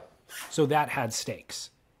 Yeah. So that had stakes,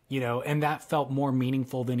 and that felt more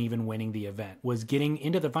meaningful than even winning the event, was getting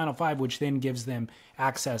into the Final Five, which then gives them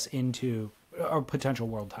access into a potential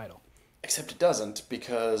world title. Except it doesn't,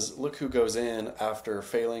 because look who goes in after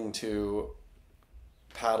failing to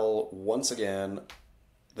paddle once again.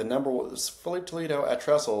 The number was Filipe Toledo at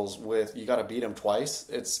Trestles with, you got to beat him twice.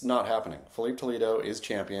 It's not happening. Filipe Toledo is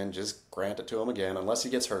champion. Just grant it to him again. Unless he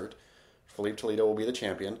gets hurt, Filipe Toledo will be the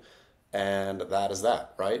champion. And that is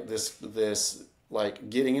that, right? This like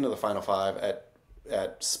getting into the Final Five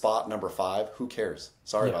at spot number 5, who cares?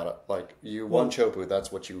 Sorry about it. Like, you won Chopu,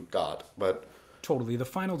 that's what you got. But totally. The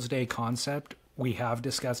finals day concept we have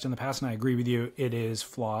discussed in the past, and I agree with you, it is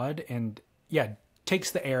flawed and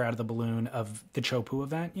takes the air out of the balloon of the Chopu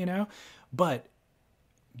event, but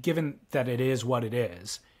given that it is what it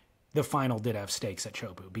is, the final did have stakes at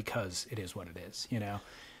Chopu because it is what it is,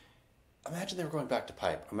 Imagine they were going back to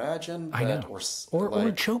pipe. Imagine that, I know. Or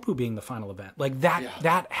Chopu being the final event. Like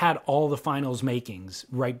that had all the finals makings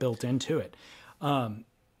right built into it.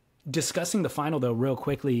 Discussing the final, though, real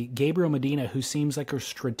quickly, Gabriel Medina, who seems like a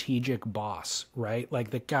strategic boss, right?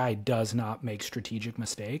 Like, the guy does not make strategic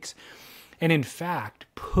mistakes. And in fact,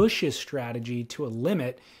 pushes strategy to a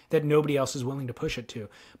limit that nobody else is willing to push it to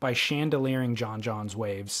by chandeliering John John's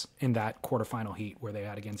waves in that quarterfinal heat where they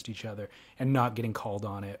had against each other and not getting called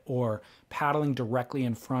on it, or paddling directly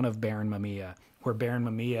in front of Baron Mamiya, where Baron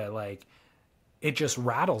Mamiya, like, it just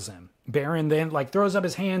rattles him. Baron then throws up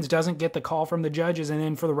his hands, doesn't get the call from the judges, and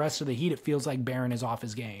then for the rest of the heat, it feels like Baron is off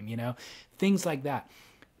his game, Things like that.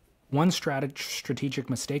 One strategic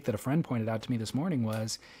mistake that a friend pointed out to me this morning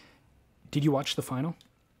was, did you watch the final?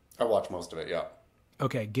 I watched most of it, yeah.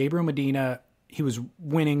 Okay, Gabriel Medina, he was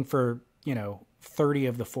winning for, 30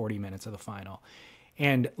 of the 40 minutes of the final.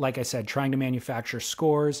 And like I said, trying to manufacture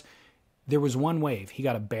scores. There was one wave. He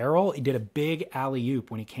got a barrel. He did a big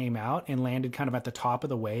alley-oop when he came out and landed kind of at the top of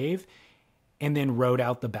the wave and then rode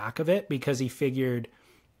out the back of it because he figured,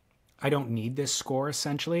 I don't need this score,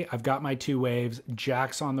 essentially. I've got my 2 waves.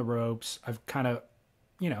 Jack's on the ropes. I've kind of,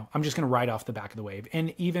 I'm just going to ride off the back of the wave.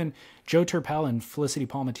 And even Joe Turpel and Felicity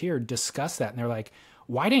Palmatier discussed that. And they're like,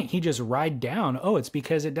 why didn't he just ride down? Oh, it's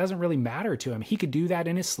because it doesn't really matter to him. He could do that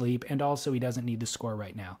in his sleep. And also he doesn't need the score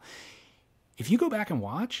right now. If you go back and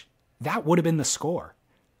watch, that would have been the score.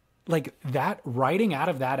 Like, that riding out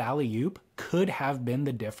of that alley-oop could have been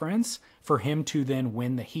the difference for him to then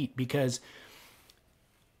win the heat, because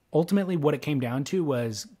ultimately what it came down to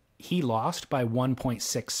was he lost by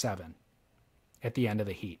 1.67 at the end of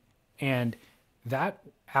the heat. And that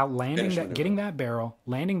getting that barrel,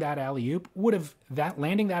 landing that alley-oop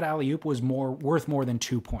landing that alley-oop was worth more than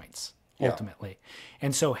 2 points ultimately. Yeah.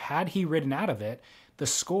 And so had he ridden out of it, the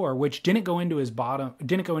score, which didn't go into his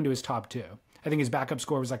top 2. I think his backup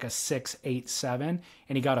score was like a 6.87, and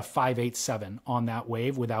he got a 5.87 on that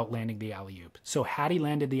wave without landing the alley-oop. So had he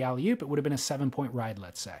landed the alley-oop, it would have been a 7-point ride,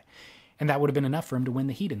 let's say. And that would have been enough for him to win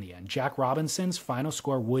the heat in the end. Jack Robinson's final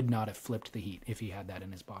score would not have flipped the heat if he had that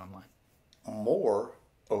in his bottom line.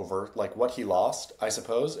 Moreover, like what he lost, I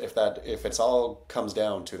suppose, if it's all comes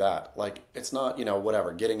down to that, like it's not,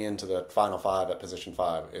 whatever, getting into the Final Five at position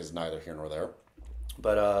 5 is neither here nor there.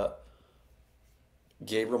 But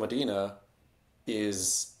Gabriel Medina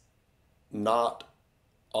is not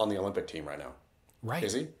on the Olympic team right now. Right.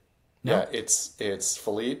 Is he? No. Yeah, it's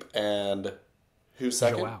Filipe and who's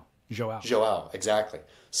second? Joao, exactly.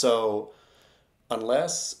 So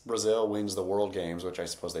unless Brazil wins the World Games, which I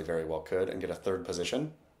suppose they very well could, and get a 3rd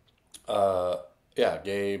position,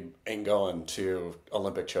 Gabe ain't going to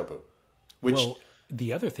Olympic Chopu. Well,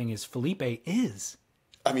 the other thing is Filipe is.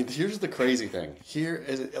 I mean, here's the crazy thing. Here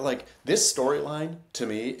is like this storyline to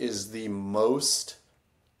me is the most.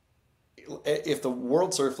 If the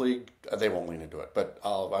World Surf League, they won't lean into it, but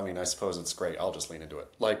I suppose it's great. I'll just lean into it.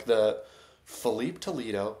 Like the Filipe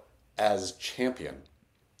Toledo as champion,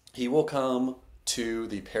 he will come to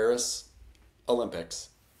the Paris Olympics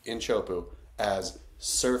in Teahupo'o as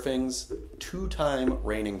surfing's 2-time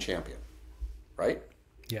reigning champion, right?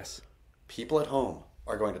 Yes. People at home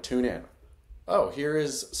are going to tune in. Oh, here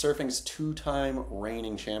is surfing's 2-time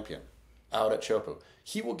reigning champion out at Teahupo'o.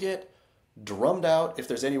 He will get drummed out if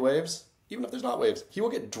there's any waves. Even if there's not waves, he will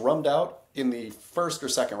get drummed out in the first or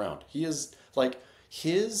second round. He is like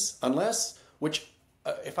if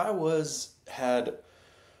I had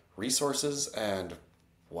resources and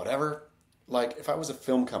whatever, like if I was a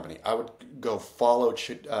film company, I would go follow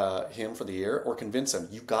him for the year or convince him,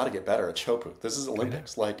 you've got to get better at Teahupo'o. This is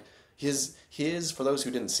Olympics. Like his, for those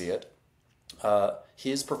who didn't see it,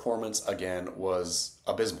 his performance again was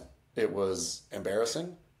abysmal. It was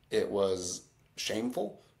embarrassing. It was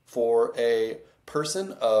shameful. For a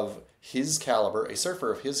person of his caliber, a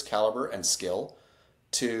surfer of his caliber and skill,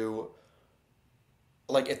 to,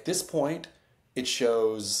 like, at this point, it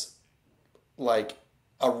shows, like,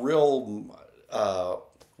 a real,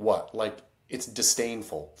 like, it's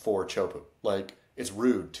disdainful for Teahupo'o. Like, it's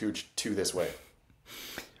rude to this wave.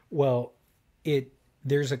 Well,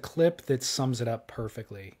 there's a clip that sums it up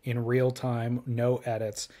perfectly in real time, no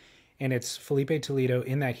edits. And it's Filipe Toledo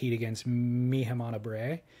in that heat against Mihimana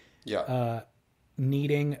Bray. Yeah.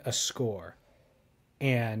 Needing a score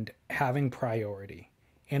and having priority.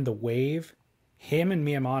 And the wave, him and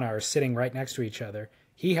Mihimana are sitting right next to each other.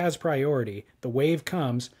 He has priority. The wave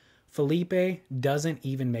comes. Filipe doesn't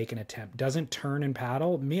even make an attempt, doesn't turn and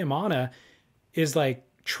paddle. Mihimana is like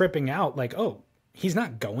tripping out, like, oh, he's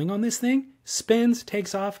not going on this thing. Spins,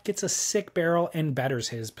 takes off, gets a sick barrel, and betters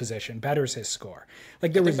his position, betters his score.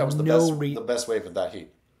 Like there was the best wave of that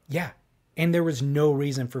heat. Yeah. And there was no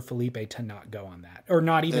reason for Filipe to not go on that or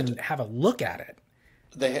not even have a look at it.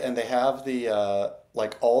 They have the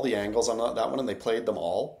like all the angles on that one, and they played them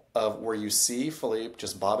all of where you see Filipe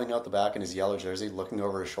just bobbing out the back in his yellow jersey, looking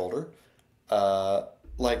over his shoulder. I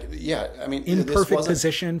mean, in perfect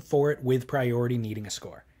position for it with priority, needing a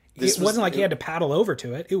score. It wasn't like he had to paddle over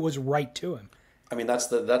to it; it was right to him. I mean, to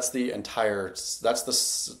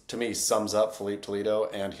me sums up Filipe Toledo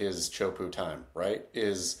and his Teahupo'o time. Right?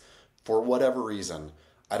 Is for whatever reason,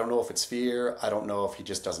 I don't know if it's fear. I don't know if he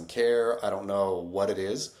just doesn't care. I don't know what it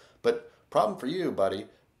is. But problem for you, buddy,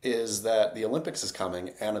 is that the Olympics is coming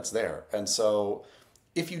and it's there. And so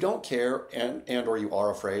if you don't care and or you are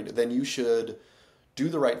afraid, then you should do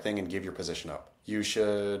the right thing and give your position up. You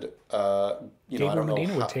should, I don't know.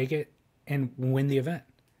 Medina would take it and win the event.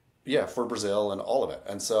 Yeah, for Brazil and all of it.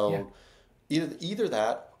 And so either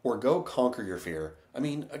that or go conquer your fear. I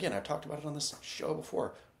mean, again, I've talked about it on this show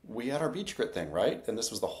before. We had our beach grit thing, right? And this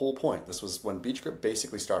was the whole point. This was when beach grit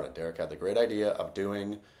basically started. Derek had the great idea of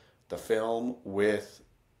doing the film with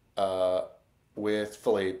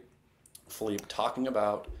Filipe talking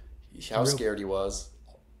about how scared he was.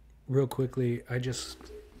 Real quickly,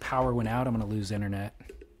 power went out. I'm going to lose internet.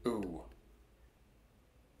 Ooh.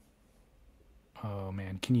 Oh,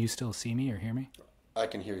 man. Can you still see me or hear me? I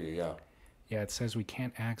can hear you, yeah. Yeah, it says we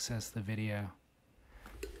can't access the video.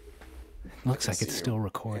 Looks like it's still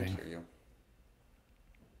recording. I hear you.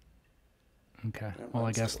 Okay. Well,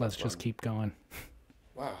 I guess let's just keep going.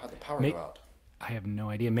 Wow, how'd the power go out? I have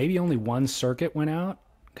no idea. Maybe only one circuit went out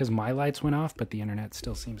because my lights went off, but the internet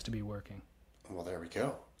still seems to be working. Well, there we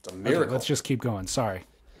go. It's a miracle. Okay, let's just keep going. Sorry.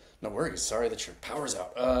 No worries. Sorry that your power's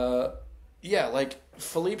out. Like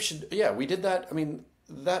Filipe should. Yeah, we did that. I mean,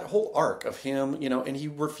 that whole arc of him, and he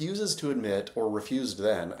refuses to admit, or refused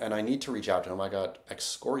then, and I need to reach out to him. I got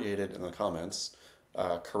excoriated in the comments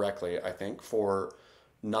correctly, I think, for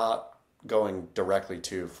not going directly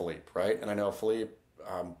to Filipe, right? And I know Filipe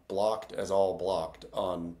blocked as all blocked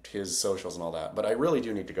on his socials and all that, but I really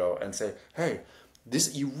do need to go and say, hey,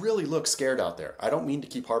 you really look scared out there. I don't mean to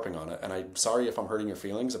keep harping on it, and I'm sorry if I'm hurting your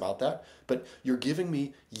feelings about that, but you're giving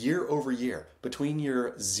me year over year, between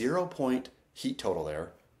your 0-point heat total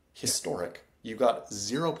there, historic, you got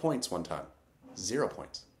 0 points one time. 0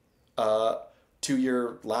 points. To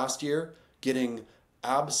your last year, getting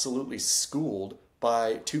absolutely schooled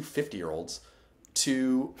by two 50-year-olds,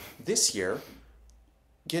 to this year,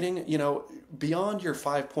 getting, beyond your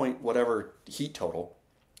 5-point whatever heat total,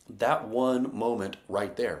 that one moment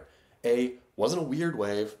right there. Wasn't a weird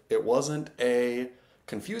wave. It wasn't a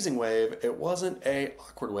confusing wave. It wasn't a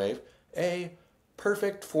awkward wave. A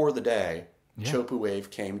perfect for the day Chopu wave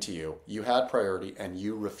came to you, you had priority, and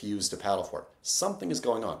you refused to paddle for it. Something is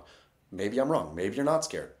going on. Maybe I'm wrong. Maybe you're not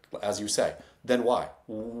scared, as you say. Then why?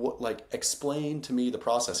 Explain to me the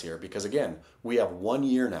process here, because again, we have 1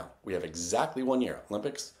 year now. We have exactly 1 year.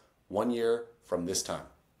 Olympics, 1 year from this time,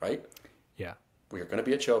 right? Yeah. We are going to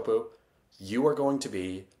be at Chopu. You are going to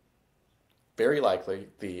be very likely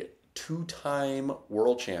the 2-time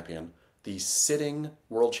world champion, the sitting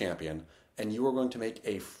world champion, and you are going to make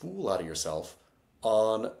a fool out of yourself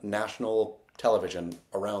on national television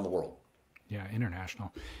around the world. Yeah,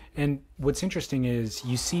 international. And what's interesting is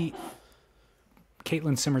you see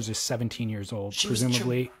Caitlyn Simmers is 17 years old,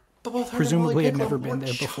 presumably had never been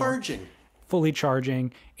there before. Fully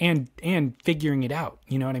charging and figuring it out.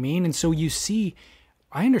 You know what I mean? And so you see,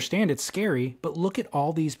 I understand it's scary, but look at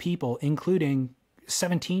all these people, including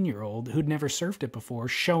 17-year-old who'd never surfed it before,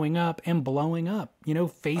 showing up and blowing up,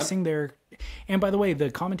 facing their... And by the way,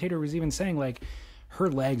 the commentator was even saying, like, her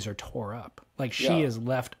legs are tore up. Like, she is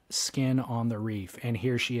left skin on the reef, and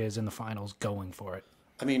here she is in the finals going for it.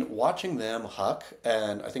 I mean, watching them huck,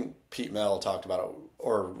 and I think Pete Mel talked about it,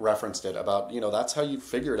 or referenced it, about, that's how you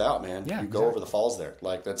figure it out, man. Yeah, you go over the falls there.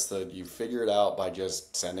 Like, you figure it out by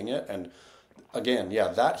just sending it. And again,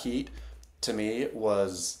 that heat, to me,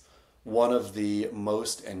 was one of the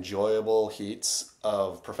most enjoyable heats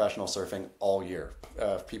of professional surfing all year.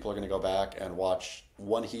 If people are going to go back and watch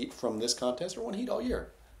one heat from this contest or one heat all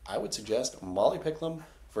year, I would suggest Molly Picklum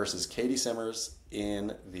versus Katie Simmers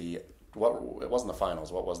in the... it wasn't the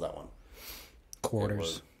finals. What was that one?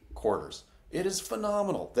 Quarters. Quarters. It is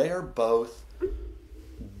phenomenal. They are both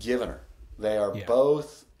giving her. They are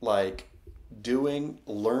both like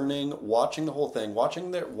learning, watching the whole thing,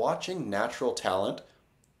 watching natural talent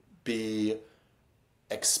be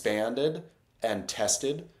expanded and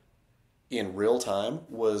tested in real time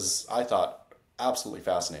was, I thought, absolutely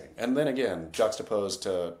fascinating. And then again, juxtaposed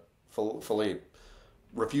to Filipe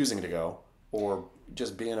refusing to go or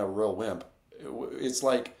just being a real wimp. It's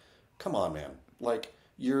like, come on, man. Like,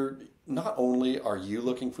 you're not only are you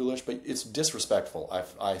looking foolish, but it's disrespectful,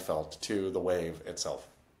 I felt, to the wave itself.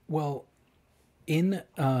 Well,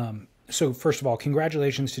 so first of all,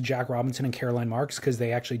 congratulations to Jack Robinson and Caroline Marks, because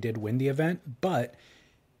they actually did win the event, but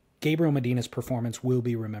Gabriel Medina's performance will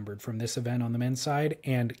be remembered from this event on the men's side,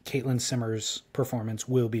 and Caitlyn Simmers' performance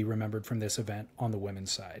will be remembered from this event on the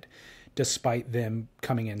women's side, despite them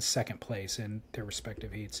coming in second place in their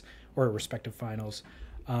respective heats or respective finals.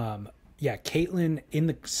 Caitlyn in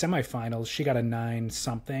the semifinals, she got a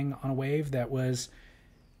 9-something on a wave that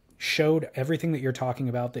showed everything that you're talking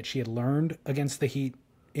about that she had learned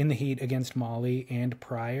in the heat against Molly and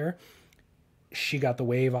prior. She got the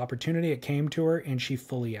wave opportunity. It came to her, and she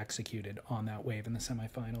fully executed on that wave in the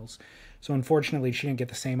semifinals. So unfortunately, she didn't get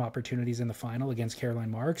the same opportunities in the final against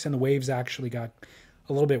Caroline Marks, and the waves actually got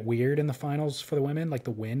a little bit weird in the finals for the women. Like,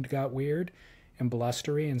 the wind got weird and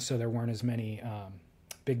blustery, and so there weren't as many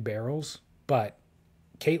big barrels. But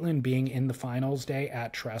Caitlyn being in the finals day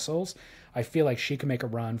at Trestles, I feel like she can make a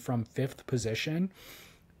run from 5th position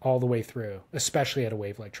all the way through, especially at a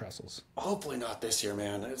wave like Trestles. Hopefully not this year,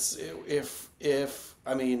 man. I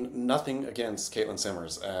mean, nothing against Caitlyn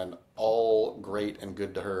Simmers, and all great and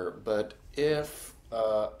good to her, but if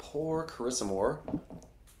poor Carissa Moore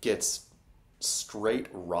gets straight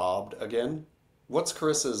robbed again, what's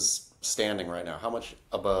Carissa's standing right now? How much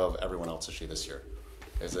above everyone else is she this year?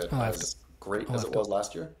 Is it as great as it was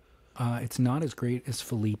last year? It's not as great as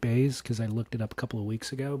Filipe's, because I looked it up a couple of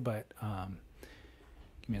weeks ago, but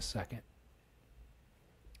give me a second.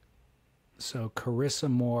 So Carissa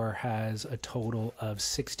Moore has a total of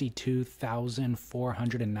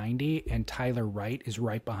 62,490, and Tyler Wright is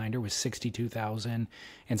right behind her with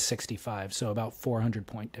 62,065. So about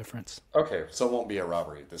 400-point difference. Okay, so it won't be a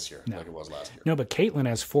robbery this year like it was last year. No, but Caitlyn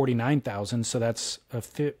has 49,000, so that's a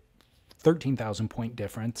 13,000-point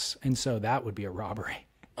difference, and so that would be a robbery.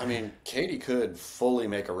 I mean, Katie could fully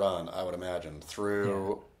make a run, I would imagine,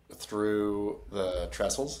 through the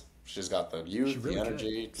trestles. She's got the youth, the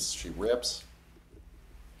energy. She rips.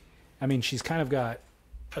 I mean, she's kind of got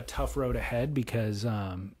a tough road ahead because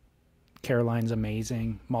Caroline's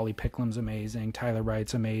amazing, Molly Picklum's amazing, Tyler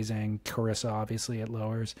Wright's amazing, Carissa obviously at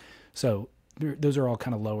lowers. So those are all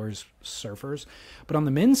kind of lowers surfers. But on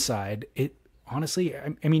the men's side, honestly,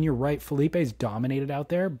 I mean, you're right. Filipe's dominated out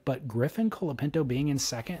there, but Griffin Colapinto being in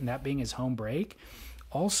second and that being his home break.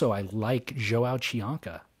 Also, I like Joao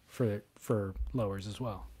Chianca for lowers as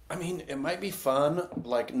well. I mean, it might be fun.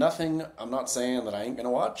 Like, nothing, I'm not saying that I ain't going to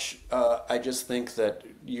watch. I just think that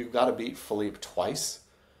you've got to beat Filipe twice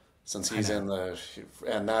since he's in the...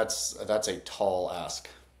 And that's a tall ask.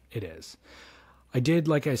 It is. I did,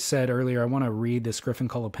 like I said earlier, I want to read this Griffin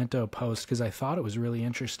Colapinto post because I thought it was really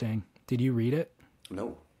interesting. Did you read it?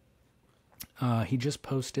 No. He just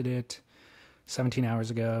posted it 17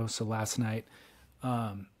 hours ago, so last night.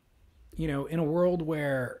 In a world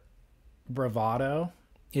where bravado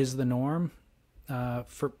is the norm,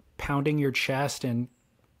 for pounding your chest and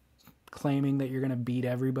claiming that you're going to beat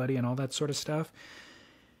everybody and all that sort of stuff,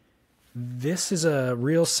 this is a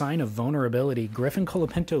real sign of vulnerability. Griffin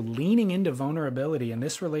Colapinto leaning into vulnerability, and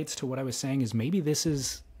this relates to what I was saying, is maybe this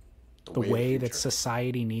is the way that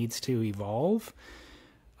society needs to evolve.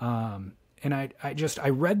 And I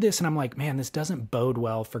read this and I'm like, man, this doesn't bode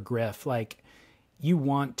well for Griff. Like, you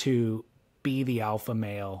want to be the alpha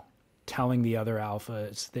male telling the other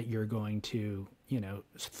alphas that you're going to,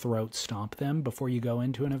 throat stomp them before you go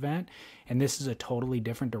into an event. And this is a totally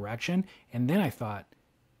different direction. And then I thought,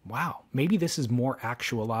 wow, maybe this is more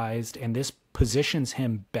actualized and this positions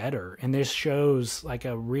him better. And this shows like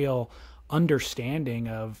a real understanding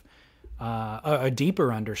of a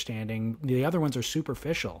deeper understanding. The other ones are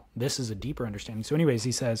superficial. This is a deeper understanding. So anyways,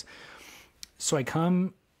 he says, so I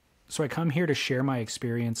come here to share my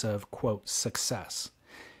experience of, quote, success.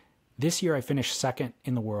 This year I finished second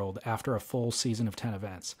in the world after a full season of 10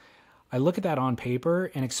 events. I look at that on paper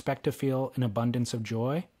and expect to feel an abundance of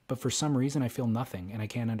joy, but for some reason I feel nothing and I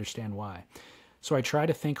can't understand why. So I try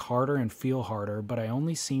to think harder and feel harder, but I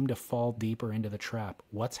only seem to fall deeper into the trap.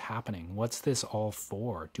 What's happening? What's this all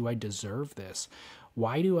for? Do I deserve this?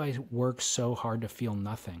 Why do I work so hard to feel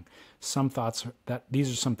nothing?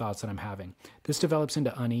 These are some thoughts that I'm having. This develops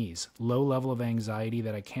into unease, low level of anxiety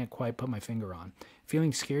that I can't quite put my finger on.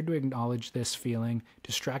 Feeling scared to acknowledge this feeling,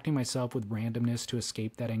 distracting myself with randomness to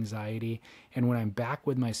escape that anxiety, and when I'm back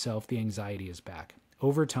with myself, the anxiety is back.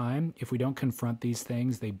 Over time, if we don't confront these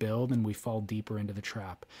things, they build and we fall deeper into the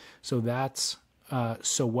trap. So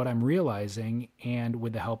what I'm realizing, and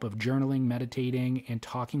with the help of journaling, meditating, and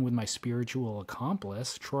talking with my spiritual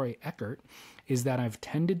accomplice, Troy Eckert, is that I've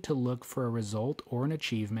tended to look for a result or an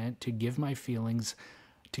achievement to give me feelings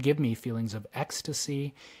of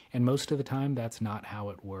ecstasy, and most of the time that's not how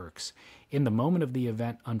it works. In the moment of the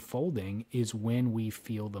event unfolding is when we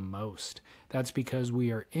feel the most. That's because we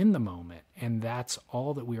are in the moment, and that's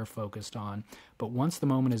all that we are focused on. But once the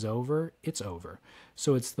moment is over, it's over.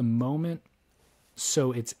 So it's in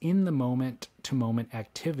the moment to moment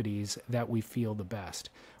activities that we feel the best.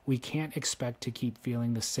 We can't expect to keep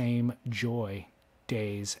feeling the same joy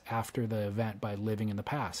days after the event by living in the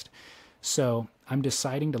past. So I'm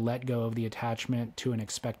deciding to let go of the attachment to an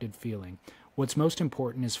expected feeling. What's most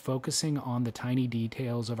important is focusing on the tiny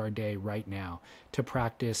details of our day right now, to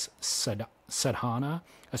practice sadhana,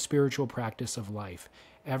 a spiritual practice of life.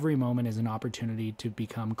 Every moment is an opportunity to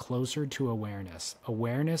become closer to awareness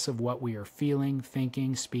of what we are feeling,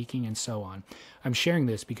 thinking, speaking, and so on. I'm sharing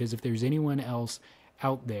this because if there's anyone else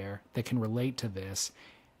out there that can relate to this,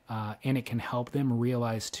 and it can help them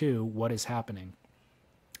realize too what is happening,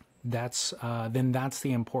 then that's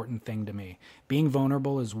the important thing to me. Being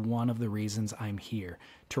vulnerable is one of the reasons I'm here,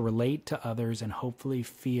 to relate to others and hopefully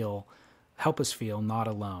help us feel not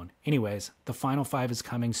alone. Anyways, the final 5 is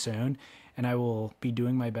coming soon, and I will be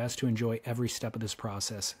doing my best to enjoy every step of this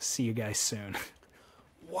process. See you guys soon.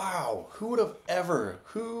 Wow, who a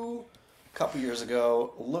couple years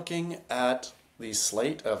ago, looking at the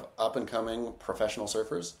slate of up-and-coming professional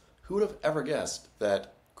surfers, who would have ever guessed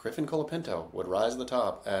that Griffin Colapinto would rise to the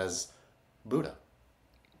top as Buddha?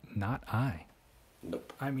 Not I.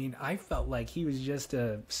 Nope. I mean, I felt like he was just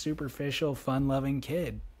a superficial, fun-loving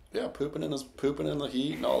kid. Yeah, pooping in the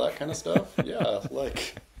heat and all that kind of stuff.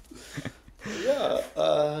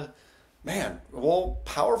 Man, well,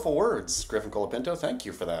 powerful words, Griffin Colapinto. Thank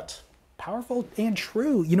you for that. Powerful and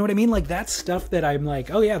true. You know what I mean? Like, that's stuff that I'm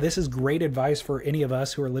like, oh yeah, this is great advice for any of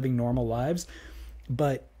us who are living normal lives.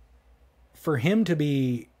 But for him to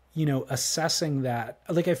be, assessing that,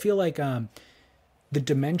 like, I feel like the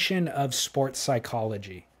dimension of sports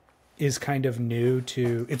psychology is kind of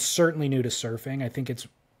it's certainly new to surfing. I think it's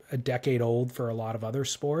a decade old for a lot of other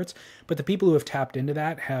sports, but the people who have tapped into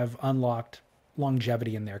that have unlocked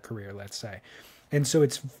longevity in their career, let's say. And so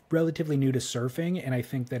it's relatively new to surfing, and I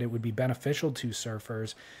think that it would be beneficial to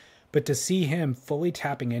surfers. But to see him fully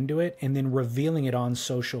tapping into it and then revealing it on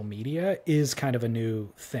social media is kind of a new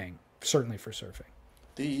thing, certainly for surfing.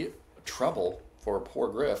 The trouble for poor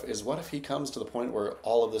Griff is, what if he comes to the point where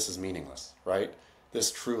all of this is meaningless, right?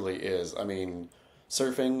 This truly is. I mean,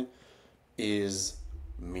 surfing is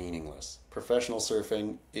meaningless. Professional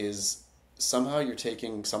surfing is somehow you're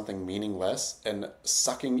taking something meaningless and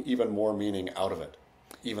sucking even more meaning out of it,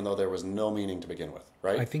 even though there was no meaning to begin with,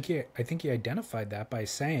 right? I think he identified that by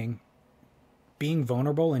saying being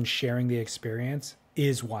vulnerable and sharing the experience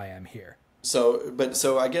is why I'm here.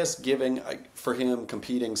 So I guess for him,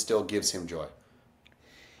 competing still gives him joy.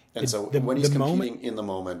 And when he's competing in the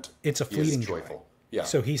moment, it's a fleeting joyful. Joy. Yeah.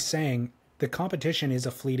 So he's saying the competition is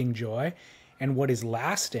a fleeting joy. And what is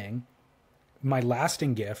lasting, my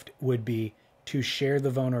lasting gift would be to share the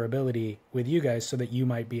vulnerability with you guys so that you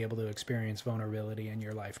might be able to experience vulnerability in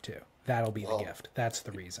your life too. That'll be the gift. That's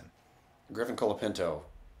the reason. Griffin Colapinto.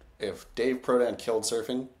 If Dave Prodan killed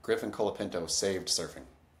surfing, Griffin Colapinto saved surfing.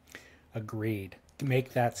 Agreed.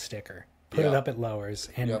 Make that sticker. Put it up at Lowers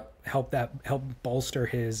and help bolster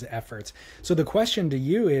his efforts. So the question to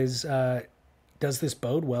you is, does this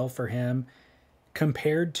bode well for him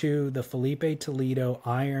compared to the Filipe Toledo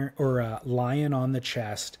lion on the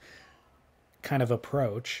chest kind of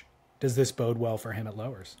approach? Does this bode well for him at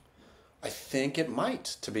Lowers? I think it might,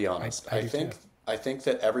 to be honest. I think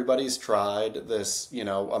that everybody's tried this,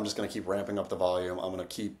 I'm just going to keep ramping up the volume. I'm going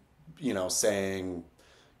to keep, saying,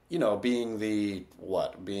 being the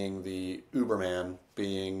Uberman,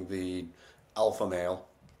 being the alpha male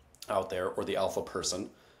out there or the alpha person.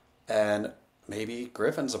 And maybe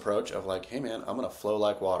Griffin's approach of like, hey man, I'm going to flow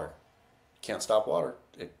like water. Can't stop water.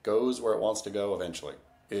 It goes where it wants to go eventually.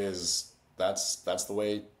 That's the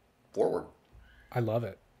way forward. I love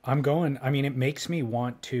it. It makes me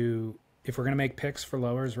want to, if we're going to make picks for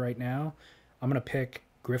Lowers right now, I'm going to pick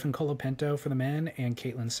Griffin Colapinto for the men and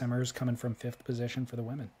Caitlyn Simmers coming from 5th position for the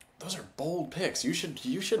women. Those are bold picks. You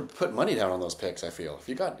should put money down on those picks, I feel. If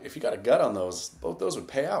you got a gut on those, both those would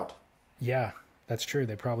pay out. Yeah, that's true.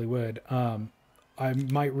 They probably would. I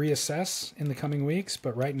might reassess in the coming weeks,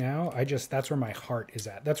 but right now that's where my heart is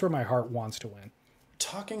at. That's where my heart wants to win.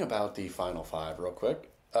 Talking about the Final Five real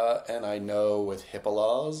quick, and I know with HIPAA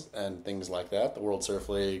laws and things like that, the World Surf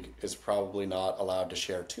League is probably not allowed to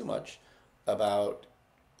share too much about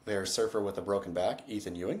their surfer with a broken back,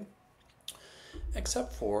 Ethan Ewing.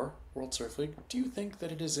 Except for World Surf League, do you think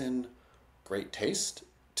that it is in great taste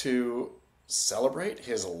to celebrate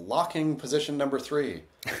his locking position number 3?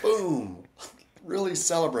 Boom! Really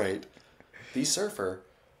celebrate the surfer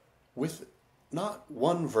with not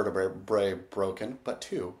one vertebrae broken, but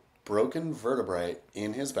 2 broken vertebrae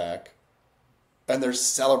in his back. And they're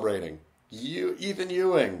celebrating. Ethan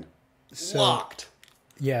Ewing, locked.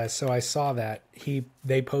 Yeah, so I saw that.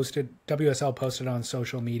 WSL posted on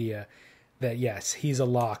social media that yes, he's a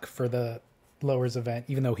lock for the Lowers event,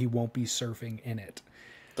 even though he won't be surfing in it.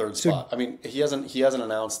 3rd spot. I mean, he hasn't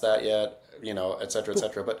announced that yet, et cetera, et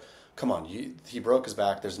cetera. But come on, he broke his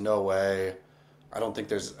back. There's no way. I don't think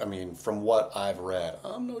from what I've read,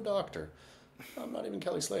 I'm no doctor. I'm not even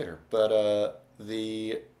Kelly Slater. But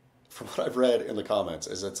from what I've read in the comments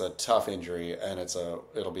is it's a tough injury and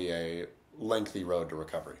it'll be a lengthy road to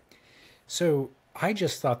recovery. So I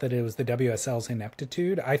just thought that it was the WSL's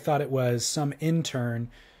ineptitude. I thought it was some intern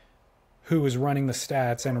who was running the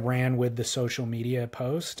stats and ran with the social media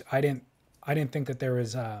post. I didn't think that there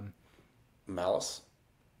was malice.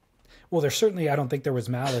 Well, I don't think there was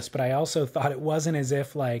malice, but I also thought it wasn't as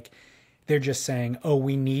if like they're just saying, "Oh,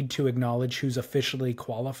 we need to acknowledge who's officially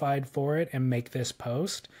qualified for it and make this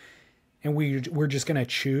post." And we're just going to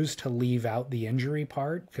choose to leave out the injury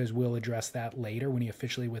part because we'll address that later when he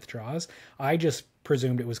officially withdraws. I just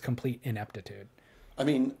presumed it was complete ineptitude. I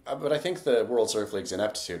mean, but I think the World Surf League's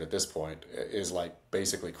ineptitude at this point is like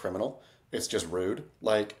basically criminal. It's just rude.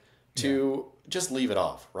 Like just leave it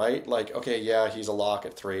off, right? Like, okay, yeah, he's a lock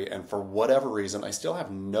at 3. And for whatever reason, I still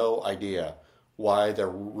have no idea why their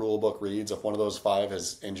rule book reads if one of those 5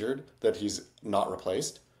 is injured that he's not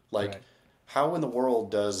replaced. Like, right. How in the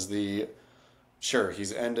world does sure,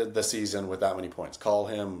 he's ended the season with that many points. Call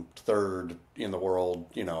him 3rd in the world,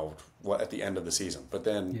 at the end of the season. But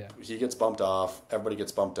then he gets bumped off, everybody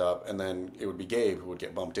gets bumped up, and then it would be Gabe who would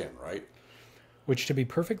get bumped in, right? Which, to be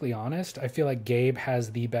perfectly honest, I feel like Gabe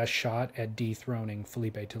has the best shot at dethroning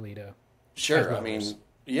Filipe Toledo. Sure, I mean,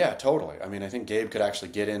 yeah, totally. I mean, I think Gabe could actually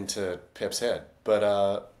get into Pip's head.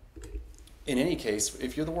 But in any case,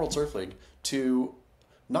 if you're the World Surf League, to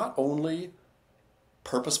not only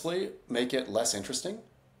purposefully make it less interesting,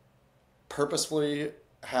 purposefully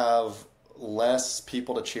have less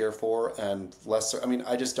people to cheer for and less, I mean,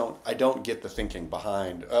 I don't get the thinking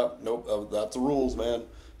behind, that's the rules, man.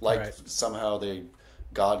 Like right. Somehow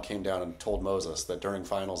God came down and told Moses that during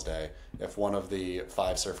finals day, if one of the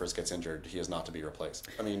 5 surfers gets injured, he is not to be replaced.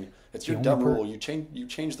 I mean, it's your dumb rule. You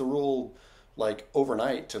change the rule like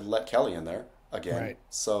overnight to let Kelly in there again. Right.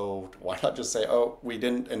 So why not just say, oh, we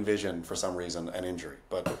didn't envision for some reason an injury,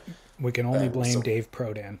 but we can only blame Dave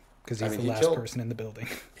Prodan because he's the last person in the building.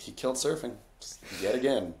 He killed surfing yet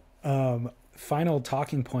again. final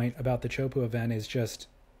talking point about the Teahupo'o event is just,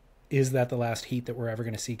 is that the last heat that we're ever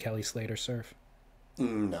going to see Kelly Slater surf?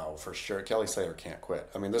 No, for sure. Kelly Slater can't quit.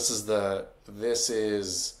 I mean, this is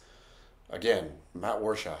again, Matt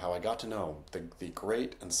Warshaw, how I got to know the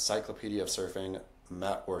great encyclopedia of surfing,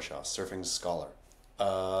 Matt Warshaw, surfing scholar,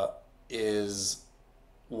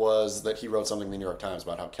 was that he wrote something in the New York Times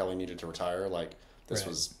about how Kelly needed to retire. Like, this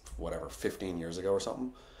was, whatever, 15 years ago or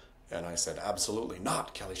something. And I said, absolutely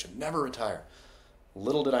not. Kelly should never retire.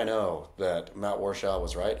 Little did I know that Matt Warshaw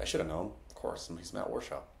was right. I should have known, of course, and he's Matt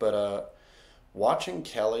Warshaw. But watching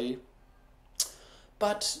Kelly,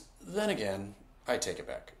 but then again, I take it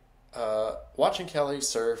back. Watching Kelly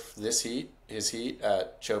surf his heat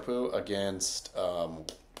at Teahupo'o against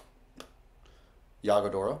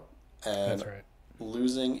Yagodoro, and That's right.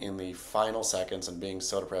 losing in the final seconds and being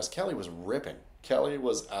so depressed. Kelly was ripping. Kelly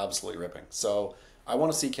was absolutely ripping. So I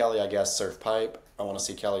want to see Kelly, I guess, surf pipe. I want to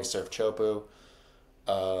see Kelly surf Teahupo'o.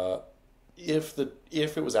 If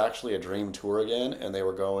it was actually a dream tour again and they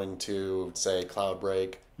were going to, say, Cloud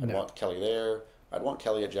Break, I'd want Kelly there. I'd want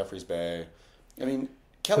Kelly at Jeffreys Bay. I mean,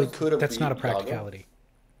 Kelly could have. That's not a practicality.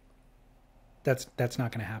 That's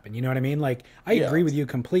not going to happen. You know what I mean? Like, I agree with you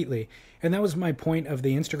completely. And that was my point of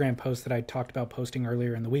the Instagram post that I talked about posting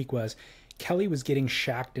earlier in the week, was Kelly was getting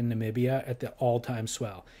shacked in Namibia at the all-time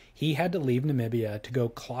swell. He had to leave Namibia to go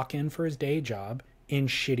clock in for his day job in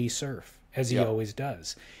shitty surf, as he always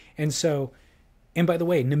does. And so, and by the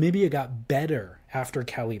way, Namibia got better after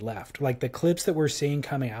Kelly left. Like, the clips that we're seeing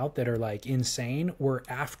coming out that are like insane were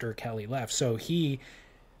after Kelly left. So he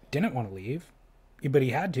didn't want to leave, but he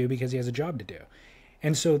had to because he has a job to do.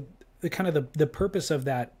 And so the kind of the purpose of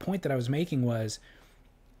that point that I was making was,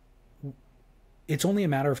 it's only a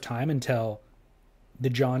matter of time until the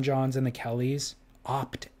Johns and the Kellys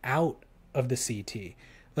opt out of the CT.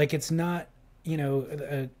 Like, it's not, you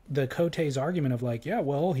know, the Cote's argument of like, yeah,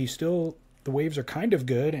 well, the waves are kind of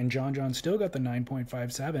good and John still got the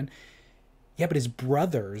 9.57. Yeah, but his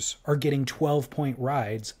brothers are getting 12-point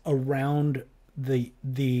rides around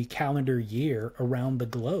the calendar year around the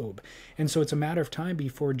globe. And so it's a matter of time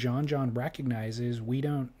before John recognizes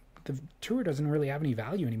the tour doesn't really have any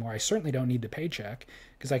value anymore. I certainly don't need the paycheck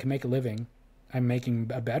because I can make a living. I'm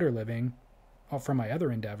making a better living from my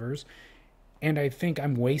other endeavors. And I think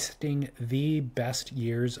I'm wasting the best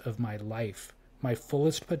years of my life, my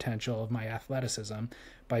fullest potential of my athleticism,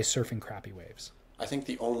 by surfing crappy waves. I think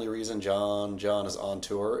the only reason John is on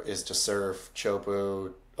tour is to surf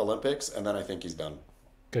Teahupo'o Olympics, and then I think he's done.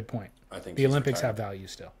 Good point. I think the Olympics have value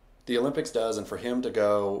still. The Olympics does, and for him to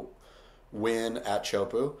go win at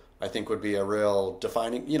Teahupo'o, I think would be a real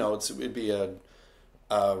defining, you know, it'd be a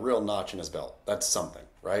real notch in his belt. That's something,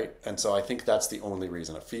 right? And so I think that's the only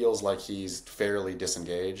reason. It feels like he's fairly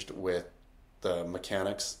disengaged with the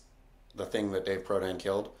mechanics, the thing that Dave Prodan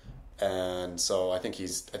killed. And so I think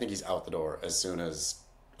he's out the door as soon as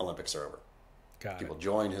Olympics are over. He will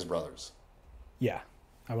join his brothers. Yeah,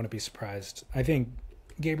 I wouldn't be surprised. I think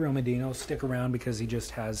Gabriel Medina will stick around because he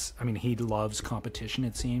just has, I mean, he loves competition,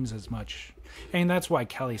 it seems, as much. And that's why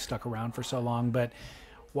Kelly stuck around for so long. But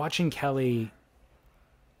watching Kelly,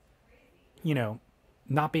 you know,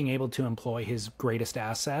 not being able to employ his greatest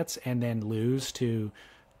assets and then lose to,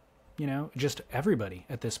 you know, just everybody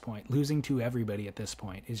at this point. Losing to everybody at this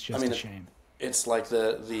point is just a shame. It's like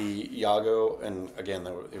the Iago, and again,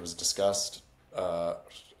 it was discussed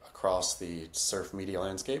across the surf media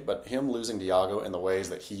landscape, but him losing to Iago in the ways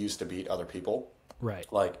that he used to beat other people. Right.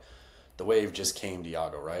 Like, the wave just came to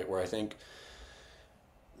Iago, right? Where I think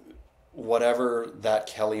whatever that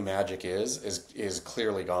Kelly magic is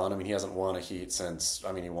clearly gone. I mean, he hasn't won a heat since,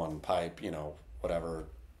 I mean, he won pipe, you know, whatever.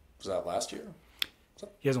 Was that last year?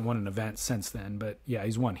 He hasn't won an event since then, but yeah,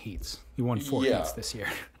 he's won heats. He won 4 heats this year.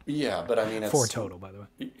 Yeah, but I mean, it's 4 total, by the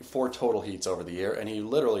way. 4 total heats over the year, and he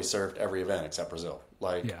literally surfed every event except Brazil.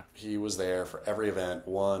 Like, he was there for every event,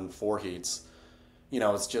 won 4 heats. You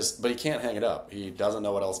know, it's just, but he can't hang it up. He doesn't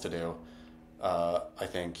know what else to do. I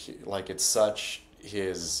think, like, it's such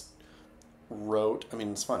his rote. I mean,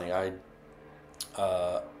 it's funny. I'm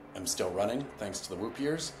still running thanks to the Whoop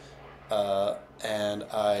years. And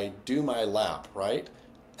I do my lap, right?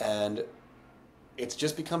 And it's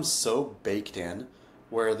just become so baked in,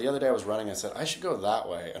 where the other day I was running, I said, I should go that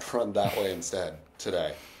way and run that way instead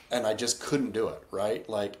today. And I just couldn't do it, right?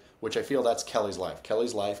 Like, which I feel that's Kelly's life.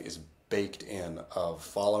 Kelly's life is baked in of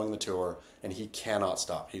following the tour, and he cannot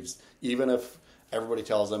stop. Even if everybody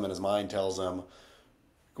tells him and his mind tells him,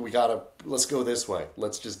 let's go this way.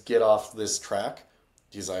 Let's just get off this track.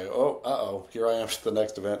 He's like, here I am at the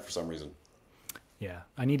next event for some reason. Yeah,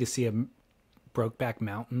 I need to see a Brokeback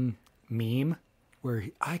Mountain meme where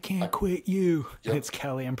I can't quit you. Yep. And it's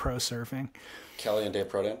Kelly and Pro Surfing. Kelly and Dave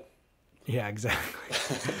Prodan. Yeah,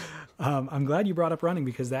 exactly. I'm glad you brought up running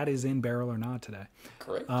because that is in Barrel or Not today.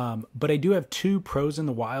 Great. But I do have 2 Pros in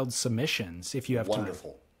the Wild submissions if you have time.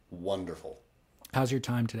 Wonderful. How's your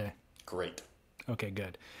time today? Great. Okay,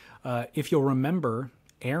 good. If you'll remember,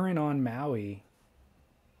 Aaron on Maui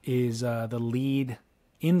is in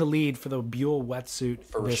the lead for the Buell wetsuit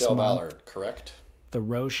For this Rochelle month. Ballard, correct? The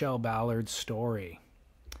Rochelle Ballard story.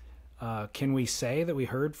 Can we say that we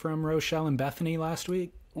heard from Rochelle and Bethany last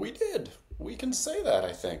week? We did. We can say that,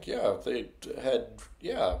 I think. Yeah,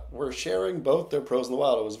 we're sharing both their Pros in the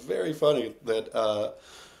Wild. It was very funny that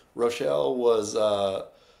Rochelle was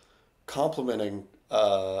complimenting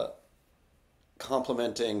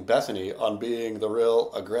Bethany on being the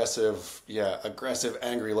real aggressive,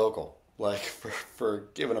 angry local, like for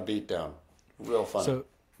giving a beat down. Real funny. So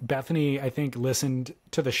Bethany, I think, listened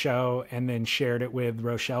to the show and then shared it with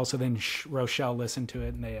Rochelle. So then Rochelle listened to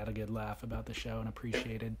it and they had a good laugh about the show and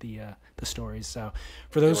appreciated the stories. So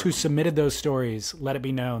for those who submitted those stories, let it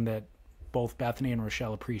be known that both Bethany and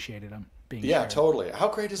Rochelle appreciated them being shared. Totally. How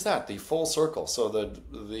great is that? The full circle. So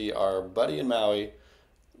our buddy in Maui,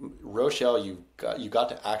 Rochelle, you got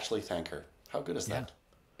to actually thank her. How good is that?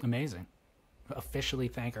 Amazing. Officially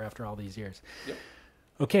thank her after all these years. Yep.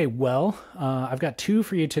 Okay, well, I've got 2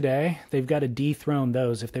 for you today. They've got to dethrone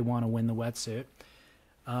those if they want to win the wetsuit.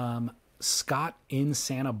 Scott in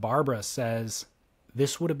Santa Barbara says,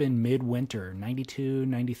 this would have been midwinter, 92,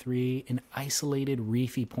 93, an isolated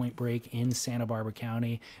reefy point break in Santa Barbara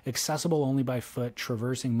County, accessible only by foot,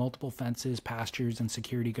 traversing multiple fences, pastures, and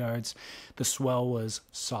security guards. The swell was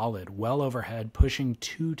solid, well overhead, pushing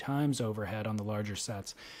 2 times overhead on the larger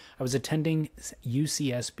sets. I was attending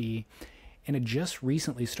UCSB and had just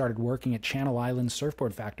recently started working at Channel Island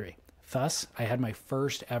Surfboard Factory. Thus, I had my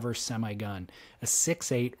first ever semi-gun, a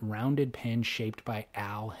 6/8 rounded pin shaped by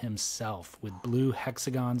Al himself, with blue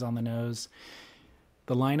hexagons on the nose.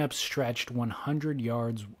 The lineup stretched 100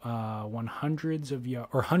 yards, hundreds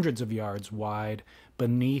of yards wide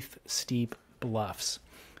beneath steep bluffs.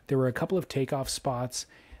 There were a couple of takeoff spots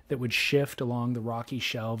that would shift along the rocky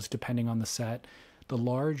shelves depending on the set.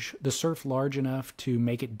 The surf large enough to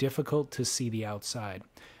make it difficult to see the outside.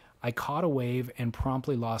 I caught a wave and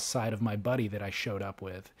promptly lost sight of my buddy that I showed up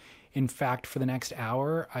with. In fact, for the next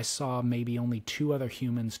hour, I saw maybe only 2 other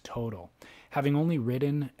humans total. Having only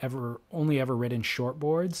ever ridden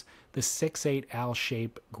shortboards, the 6/8 Al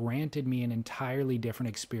shape granted me an entirely different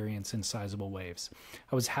experience in sizable waves.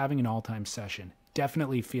 I was having an all-time session,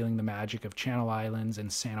 definitely feeling the magic of Channel Islands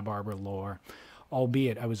and Santa Barbara lore,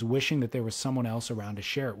 albeit I was wishing that there was someone else around to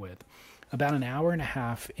share it with. About an hour and a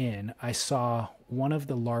half in, I saw one of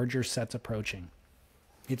the larger sets approaching.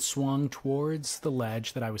 It swung towards the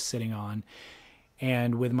ledge that I was sitting on,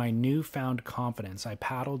 and with my newfound confidence, I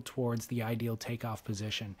paddled towards the ideal takeoff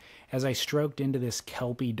position. As I stroked into this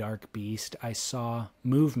kelpy dark beast, I saw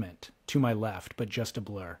movement to my left, but just a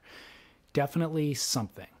blur. Definitely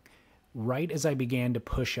something. Right as I began to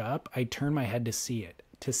push up, I turned my head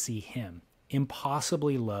to see him.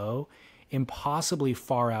 Impossibly low, impossibly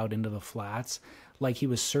far out into the flats, like he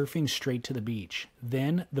was surfing straight to the beach.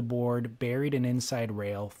 Then the board buried an inside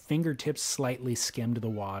rail, fingertips slightly skimmed the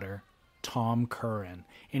water. Tom Curran,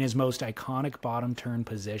 in his most iconic bottom turn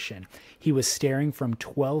position. He was staring from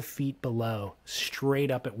 12 feet below,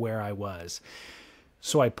 straight up at where I was.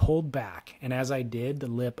 So I pulled back, and as I did, the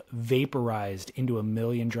lip vaporized into a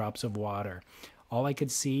million drops of water. All I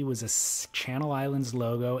could see was a Channel Islands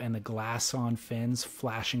logo and the glass-on fins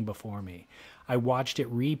flashing before me. I watched it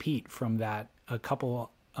repeat from the back a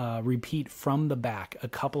couple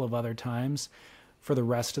of other times for the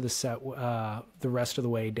rest of the set, the rest of the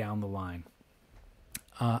way down the line.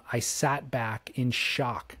 I sat back in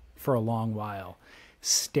shock for a long while,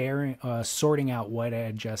 sorting out what I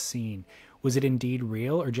had just seen. Was it indeed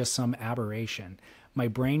real or just some aberration? My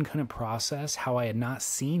brain couldn't process how I had not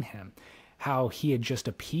seen him, how he had just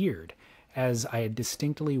appeared, as I had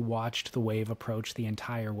distinctly watched the wave approach the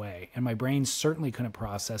entire way, and my brain certainly couldn't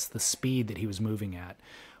process the speed that he was moving at.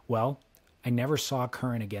 Well, I never saw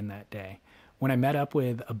Curran again that day. When I met up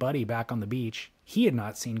with a buddy back on the beach, he had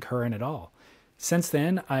not seen Curran at all. Since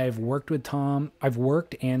then, I've worked and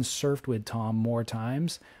surfed with Tom more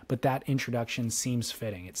times, but that introduction seems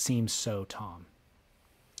fitting. It seems so Tom.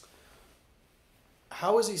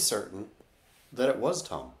 How is he certain that it was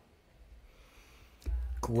Tom?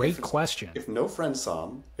 Great question. If no friend saw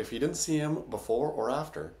him, if he didn't see him before or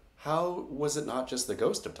after, how was it not just the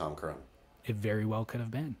ghost of Tom Curran? It very well could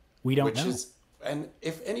have been. We don't know. And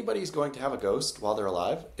if anybody's going to have a ghost while they're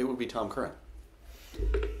alive, it would be Tom Curran.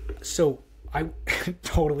 So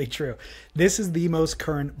Totally true. This is the most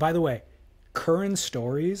current, by the way, current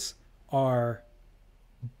stories are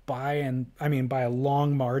by a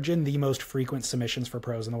long margin, the most frequent submissions for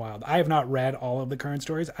Pros in the Wild. I have not read all of the current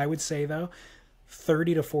stories. I would say though,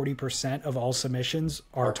 30 to 40% of all submissions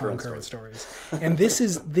are Tom Curran stories. And this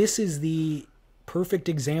is the perfect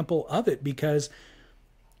example of it because,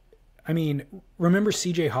 I mean, remember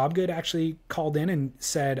CJ Hobgood actually called in and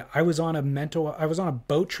said, I was on a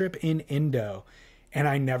boat trip in Indo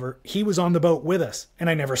and he was on the boat with us and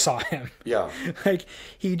I never saw him. Yeah. Like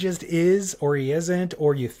he just is, or he isn't,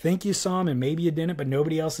 or you think you saw him and maybe you didn't, but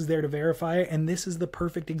nobody else is there to verify it. And this is the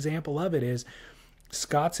perfect example of it is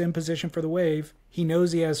Scott's in position for the wave. He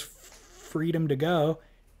knows he has freedom to go.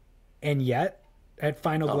 And yet at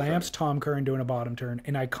final glance, Tom Curran doing a bottom turn,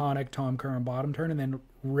 an iconic Tom Curran bottom turn, and then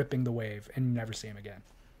ripping the wave and never see him again.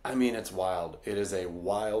 I mean, it's wild. It is a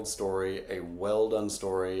wild story, a well-done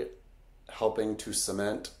story, helping to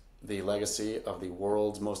cement the legacy of the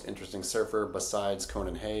world's most interesting surfer besides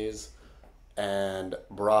Conan Hayes. And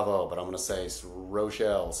bravo, but I'm going to say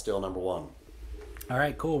Rochelle, still number one. All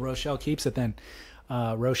right, cool. Rochelle keeps it then.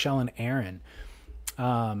 Rochelle and Aaron.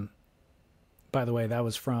 By the way, that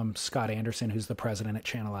was from Scott Anderson, who's the president at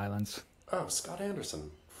Channel Islands. Oh, Scott Anderson.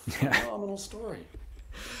 Phenomenal story.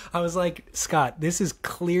 I was like, Scott, this is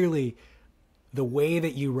clearly the way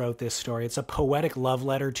that you wrote this story. It's a poetic love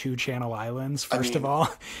letter to Channel Islands, first of all.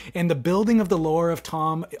 And the building of the lore of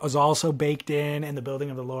Tom was also baked in, and the building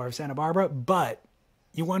of the lore of Santa Barbara. But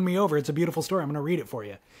you won me over. It's a beautiful story. I'm going to read it for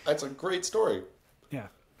you. That's a great story. Yeah.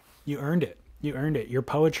 You earned it. You earned it. Your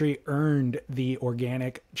poetry earned the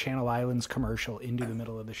organic Channel Islands commercial into the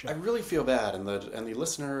middle of the show. I really feel bad, and the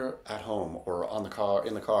listener at home or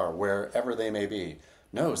in the car, wherever they may be,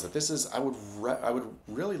 knows that this is. I would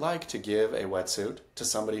really like to give a wetsuit to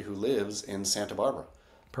somebody who lives in Santa Barbara,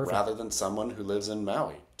 rather than someone who lives in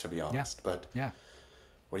Maui. To be honest, But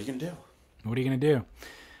what are you gonna do? What are you gonna do?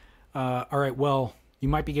 All right. Well, you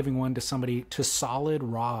might be giving one to somebody, to Solid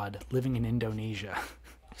Rod, living in Indonesia.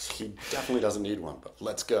 He definitely doesn't need one, but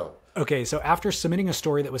let's go. Okay, so after submitting a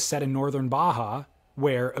story that was set in northern Baja,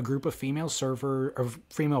 where a group of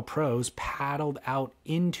female pros paddled out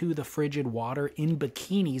into the frigid water in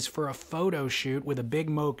bikinis for a photo shoot with a big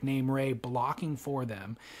moke named Ray blocking for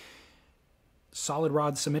them, Solid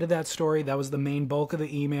Rod submitted that story. That was the main bulk of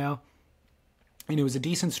the email. And it was a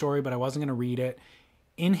decent story, but I wasn't going to read it.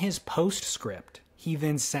 In his postscript, he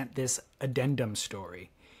then sent this addendum story,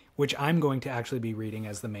 which I'm going to actually be reading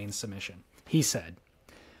as the main submission. He said,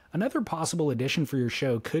 another possible addition for your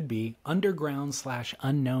show could be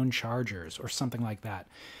underground/unknown chargers or something like that.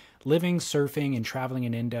 Living, surfing, and traveling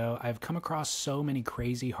in Indo, I've come across so many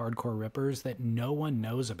crazy hardcore rippers that no one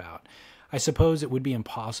knows about. I suppose it would be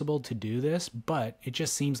impossible to do this, but it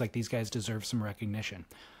just seems like these guys deserve some recognition.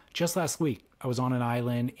 Just last week, I was on an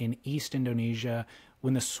island in East Indonesia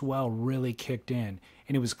when the swell really kicked in,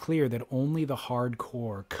 and it was clear that only the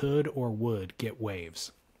hardcore could or would get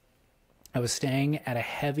waves. I was staying at a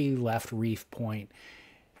heavy left reef point,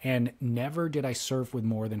 and never did I surf with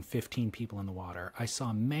more than 15 people in the water. I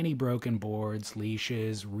saw many broken boards,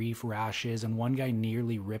 leashes, reef rashes, and one guy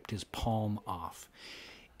nearly ripped his palm off.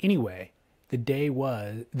 Anyway,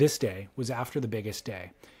 this day was after the biggest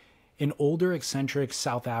day. An older eccentric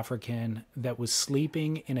South African that was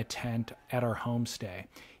sleeping in a tent at our homestay.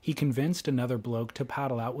 He convinced another bloke to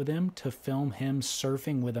paddle out with him to film him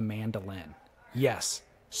surfing with a mandolin. Yes,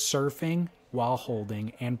 surfing while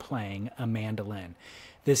holding and playing a mandolin.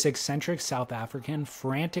 This eccentric South African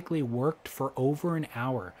frantically worked for over an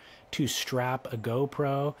hour to strap a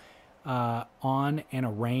GoPro on and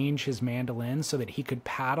arrange his mandolin so that he could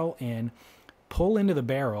paddle in, pull into the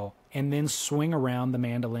barrel, and then swing around the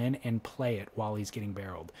mandolin and play it while he's getting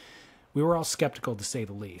barreled. We were all skeptical, to say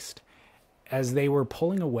the least. As they were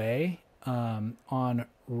pulling away on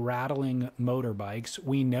rattling motorbikes,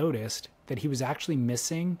 we noticed that he was actually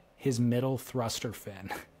missing his middle thruster fin.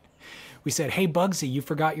 We said, "Hey, Bugsy, you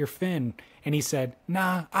forgot your fin." And he said,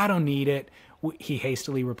 "Nah, I don't need it," he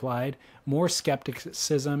hastily replied. More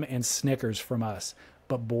skepticism and snickers from us.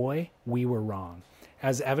 But boy, we were wrong.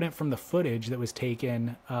 As evident from the footage that was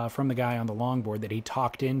taken from the guy on the longboard that he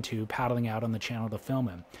talked into paddling out on the channel to film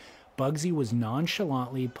him, Bugsy was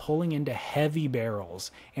nonchalantly pulling into heavy barrels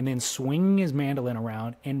and then swinging his mandolin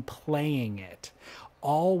around and playing it,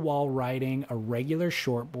 all while riding a regular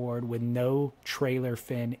shortboard with no trailer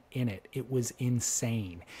fin in it. It was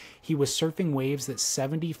insane. He was surfing waves that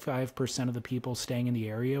 75% of the people staying in the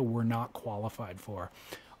area were not qualified for,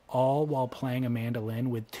 all while playing a mandolin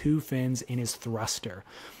with two fins in his thruster.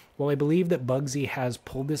 While I believe that Bugsy has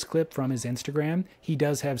pulled this clip from his Instagram, he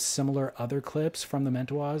does have similar other clips from the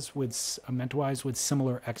Mentawais with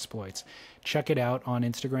similar exploits. Check it out on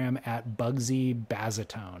Instagram at Bugsy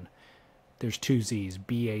Bazatone. There's 2 Z's,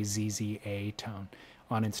 Bazza tone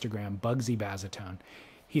on Instagram, Bugsy Bazatone.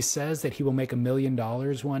 He says that he will make $1 million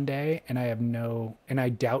one day, and I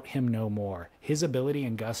doubt him no more. His ability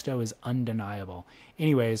and gusto is undeniable.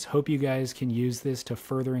 Anyways, hope you guys can use this to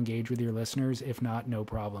further engage with your listeners. If not, no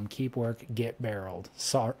problem. Keep work, get barreled.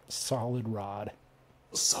 Solid rod.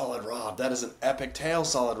 Solid rod. That is an epic tale,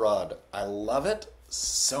 Solid Rod. I love it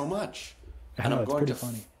so much. I know, it's pretty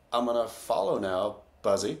funny. I'm going to follow now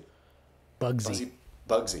Bugsy Bazatone.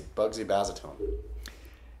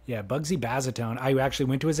 Yeah, Bugsy Bazatone. I actually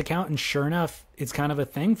went to his account, and sure enough, it's kind of a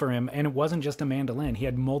thing for him. And it wasn't just a mandolin. He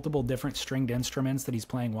had multiple different stringed instruments that he's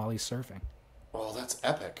playing while he's surfing. Well, that's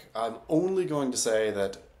epic. I'm only going to say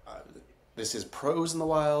that this is Pros in the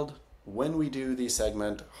Wild. When we do the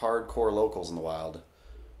segment Hardcore Locals in the Wild,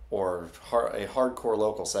 or a Hardcore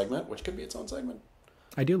Local segment, which could be its own segment.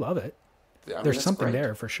 I do love it. There's something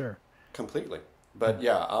there for sure. Completely. But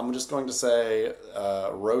yeah, I'm just going to say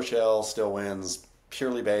Rochelle still wins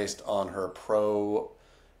purely based on her pro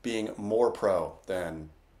being more pro than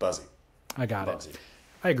Bugsy. I got it.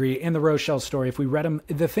 I agree. In the Rochelle story, if we read them,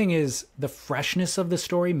 the thing is, the freshness of the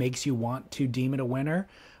story makes you want to deem it a winner.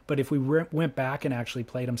 But if we went back and actually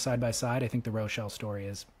played them side by side, I think the Rochelle story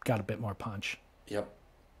has got a bit more punch. Yep.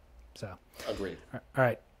 So. Agreed. All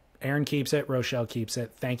right. Aaron keeps it. Rochelle keeps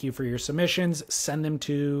it. Thank you for your submissions. Send them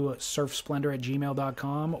to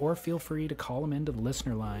surfsplendor@gmail.com, or feel free to call them into the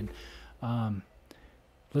listener line.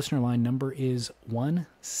 Listener line number is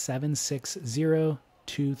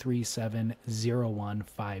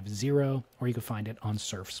 1-760-237-0150, or you can find it on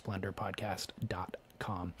surfsplendorpodcast.com.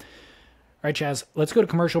 All right, Chaz, let's go to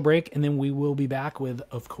commercial break, and then we will be back with,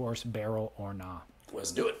 of course, Barrel or Nah.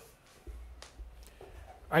 Let's do it.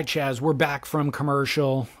 All right, Chaz, we're back from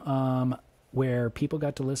commercial, where people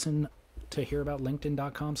got to listen to hear about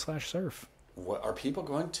linkedin.com/surf. What, are people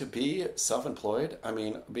going to be self-employed? I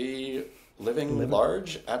mean, be living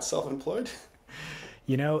large at self-employed?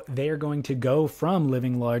 You know, they are going to go from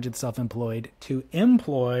living large at self-employed to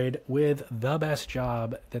employed with the best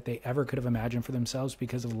job that they ever could have imagined for themselves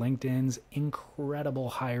because of LinkedIn's incredible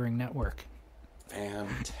hiring network.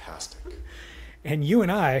 Fantastic. And you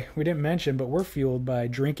and I, we didn't mention, but we're fueled by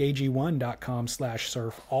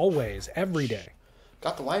drinkag1.com/surf always, every day.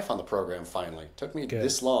 Got the wife on the program finally. Took me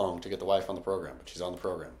this long to get the wife on the program, but she's on the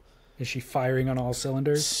program. Is she firing on all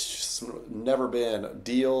cylinders? It's never been.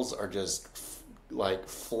 Deals are just like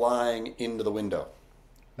flying into the window.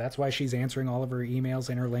 That's why she's answering all of her emails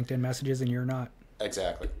and her LinkedIn messages, and you're not.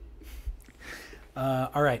 Exactly.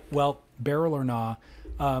 All right. Well, Barrel or Nah.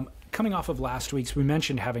 Coming off of last week's, we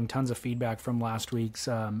mentioned having tons of feedback from last week's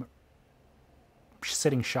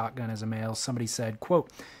sitting shotgun as a male. Somebody said, quote,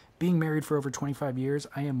 "Being married for over 25 years,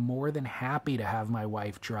 I am more than happy to have my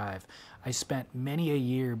wife drive. I spent many a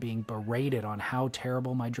year being berated on how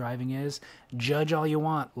terrible my driving is. Judge all you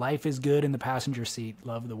want. Life is good in the passenger seat.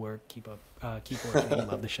 Love the work. Keep working.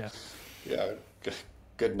 Love the show." Yeah,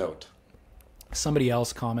 good note. Somebody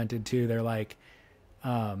else commented too. They're like,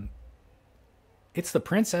 "It's the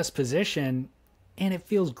princess position, and it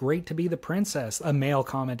feels great to be the princess." A male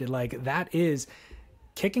commented like, "That is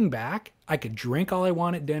kicking back. I could drink all I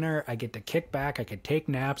want at dinner. I get to kick back. I could take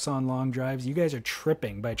naps on long drives. You guys are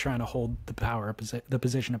tripping by trying to hold the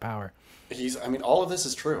position of power." All of this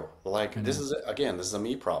is true. Like, this is a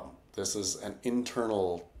me problem. This is an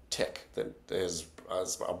internal tick that is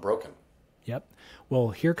broken. Yep. Well,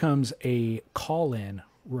 here comes a call-in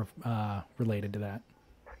related to that.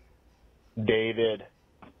 David,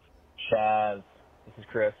 Chaz, this is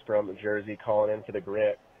Chris from Jersey calling in for the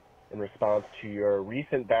Grit in response to your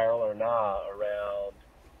recent Barrel or Nah around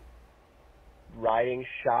riding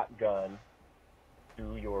shotgun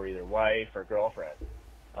to your either wife or girlfriend.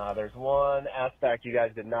 There's one aspect you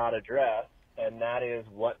guys did not address, and that is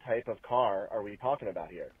what type of car are we talking about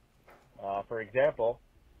here? For example,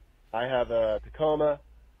 I have a Tacoma,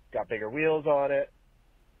 got bigger wheels on it,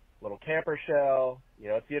 little camper shell,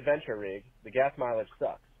 it's the adventure rig. The gas mileage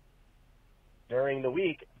sucks. During the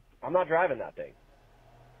week, I'm not driving that thing.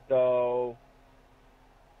 So,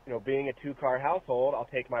 being a two-car household, I'll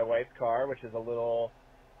take my wife's car, which is a little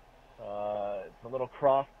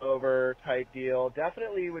crossover type deal.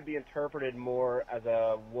 Definitely would be interpreted more as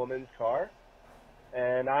a woman's car.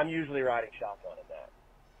 And I'm usually riding shotgun in that.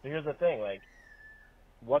 So here's the thing,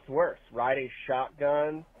 what's worse, riding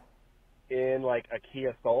shotgun in a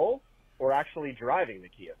Kia Soul or actually driving the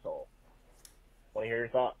Kia Soul? Want to hear your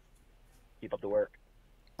thoughts? Keep up the work.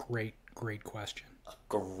 Great question.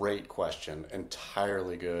 Great question.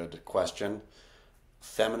 Entirely good question.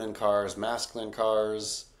 Feminine cars, masculine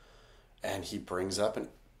cars, and he brings up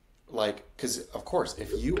because of course,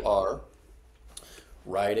 if you are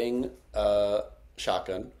riding a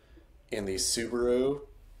shotgun in the Subaru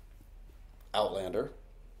Outlander,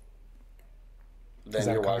 then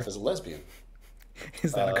your wife is a lesbian.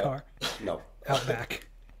 Is that a car? No. Outback.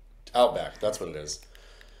 Outback, that's what it is.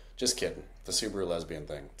 Just kidding. The Subaru lesbian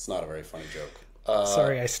thing. It's not a very funny joke.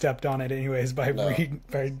 Sorry, I stepped on it anyways by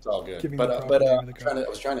It's all good. giving But the proper name of the car. I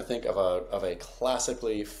was trying to think of a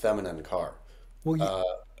classically feminine car. Well,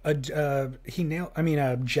 he nailed. I mean,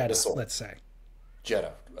 a Jetta. Missile. Let's say.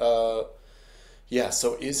 Jetta. Yeah.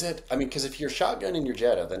 So is it? I mean, because if you're shotgunning your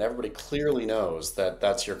Jetta, then everybody clearly knows that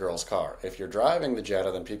that's your girl's car. If you're driving the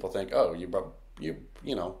Jetta, then people think, oh, you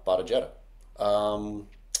bought a Jetta. I'm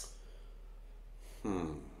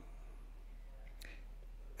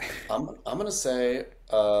gonna say,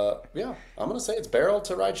 I'm gonna say it's barrel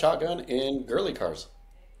to ride shotgun in girly cars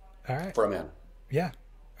All right. for a man. Yeah.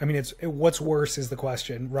 I mean, what's worse is the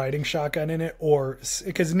question: riding shotgun in it, or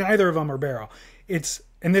because neither of them are barrel.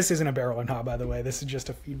 And this isn't a barrel and hob, by the way. This is just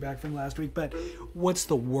a feedback from last week. But what's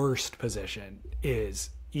the worst position is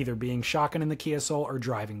either being shotgun in the Kia Soul or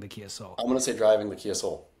driving the Kia Soul I'm gonna say driving the Kia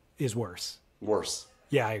Soul. is worse. Worse.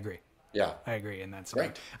 Yeah, I agree. Yeah. I agree, and that's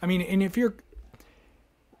Great. I mean, and if you're,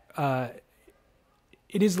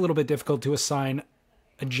 it is a little bit difficult to assign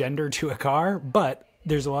a gender to a car, but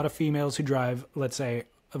there's a lot of females who drive, let's say,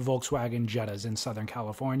 Volkswagen Jettas in Southern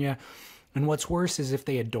California. And what's worse is if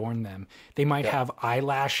they adorn them. They might have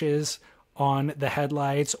eyelashes on the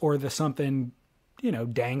headlights or something,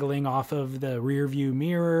 dangling off of the rear view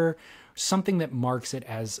mirror, something that marks it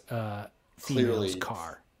as a female's Clearly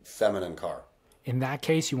car. Feminine car. In that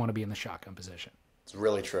case, you want to be in the shotgun position. It's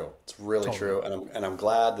really true. It's really true, and I'm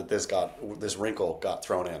glad that this wrinkle got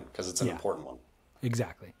thrown in because it's an important one.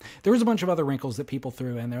 Exactly. There was a bunch of other wrinkles that people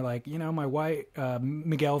threw in. They're like, my wife,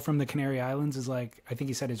 Miguel from the Canary Islands is like, I think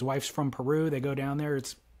he said his wife's from Peru. They go down there.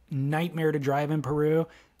 It's nightmare to drive in Peru.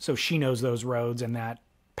 So she knows those roads and that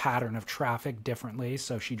pattern of traffic differently.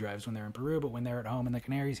 So she drives when they're in Peru, but when they're at home in the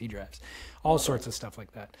Canaries, he drives. All sorts of stuff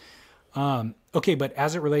like that. Okay, but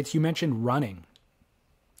as it relates, you mentioned running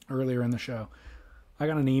earlier in the show. I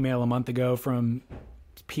got an email a month ago from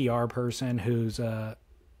a PR person who's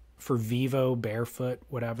for Vivo Barefoot,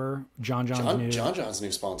 whatever. John John's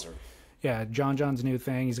new sponsor. Yeah, John's new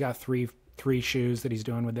thing. He's got three shoes that he's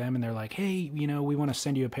doing with them, and they're like, hey, we want to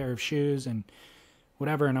send you a pair of shoes and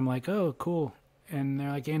whatever. And I'm like, oh, cool. And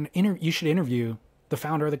they're like, you should interview the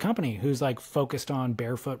founder of the company who's like focused on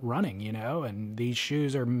barefoot running, and these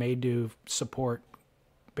shoes are made to support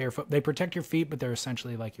barefoot. They protect your feet, but they're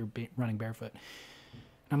essentially like you're running barefoot.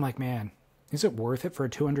 And I'm like, man, is it worth it for a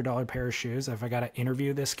 $200 pair of shoes if I got to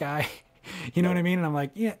interview this guy? You know what I mean? And I'm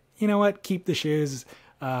like, yeah, you know what? Keep the shoes.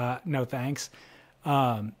 No, thanks.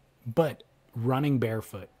 But running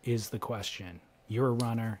barefoot is the question. You're a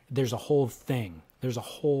runner. There's a whole thing. There's a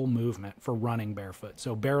whole movement for running barefoot.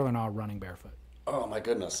 So barrel or not running barefoot. Oh my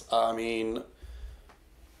goodness. I mean,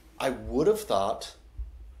 I would have thought,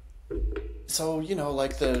 so,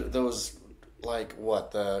 like who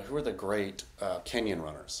are the great Kenyan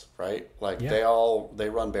runners, right? Like they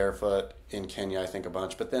run barefoot in Kenya, I think a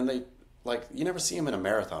bunch, but then you never see them in a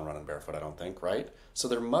marathon running barefoot, I don't think, right? So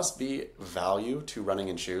there must be value to running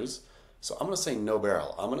in shoes. So I'm going to say no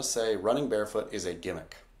barrel. I'm going to say running barefoot is a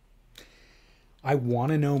gimmick. I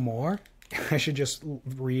want to know more. I should just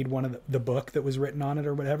read one of the book that was written on it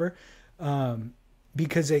or whatever.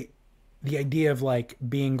 Because the idea of like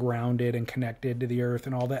being grounded and connected to the earth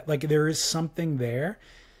and all that, like there is something there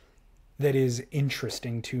that is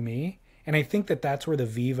interesting to me. And I think that's where the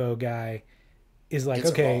Vivo guy is like,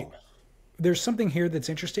 okay, there's something here that's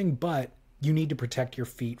interesting, but you need to protect your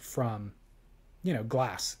feet from,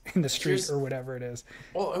 glass in the street or whatever it is.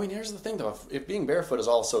 Well, I mean, here's the thing though, if being barefoot is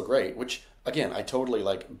also great, which again, I totally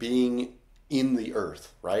like being in the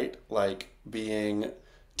earth, right? Like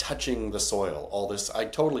touching the soil, all this I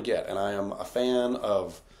totally get, and I am a fan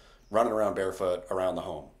of running around barefoot around the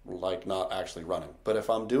home, like not actually running. But if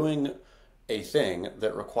I'm doing a thing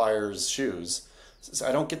that requires shoes, so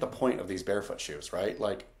I don't get the point of these barefoot shoes, right?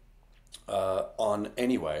 Like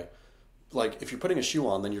like if you're putting a shoe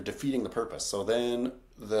on, then you're defeating the purpose. So then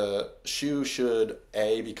the shoe should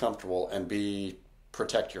A, be comfortable, and B,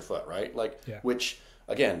 protect your foot, right? Which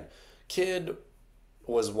again, kid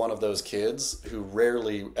was one of those kids who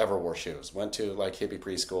rarely ever wore shoes. Went to like hippie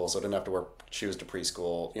preschool, so didn't have to wear shoes to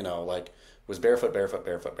preschool. Was barefoot.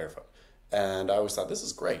 And I always thought, this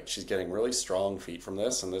is great. She's getting really strong feet from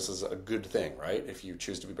this, and this is a good thing, right? If you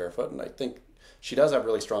choose to be barefoot. And I think she does have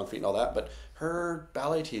really strong feet and all that, but her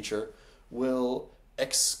ballet teacher will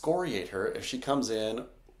excoriate her if she comes in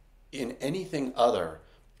anything other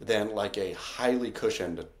than like a highly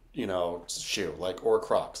cushioned, shoe, like, or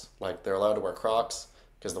Crocs. Like, they're allowed to wear Crocs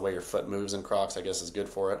because the way your foot moves in Crocs, I guess, is good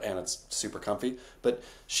for it, and it's super comfy. But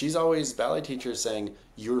she's always, ballet teacher, saying,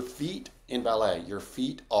 your feet in ballet, your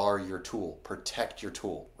feet are your tool. Protect your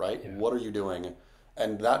tool, right? Yeah. What are you doing?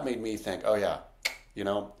 And that made me think, oh yeah,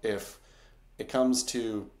 if it comes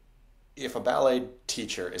to, if a ballet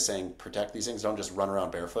teacher is saying protect these things, don't just run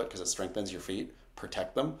around barefoot because it strengthens your feet,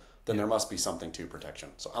 protect them, then there must be something to protection.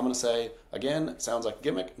 So I'm going to say, again, it sounds like a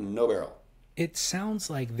gimmick, no barrel. It sounds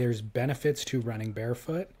like there's benefits to running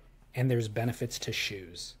barefoot and there's benefits to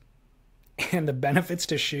shoes. And the benefits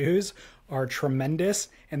to shoes are tremendous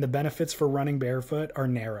and the benefits for running barefoot are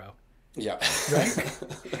narrow. Yeah. Right?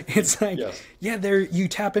 It's like, yes. Yeah, you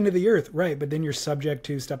tap into the earth, right? But then you're subject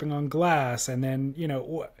to stepping on glass and then,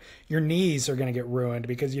 your knees are going to get ruined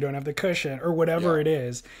because you don't have the cushion or whatever it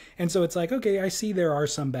is. And so it's like, okay, I see there are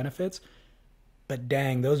some benefits, but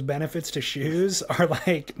dang, those benefits to shoes are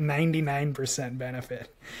like 99%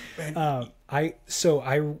 benefit. I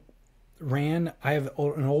have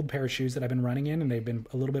an old pair of shoes that I've been running in and they've been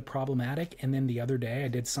a little bit problematic. And then the other day I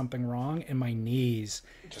did something wrong and my knees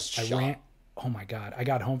oh my God, I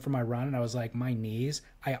got home from my run and I was like, my knees,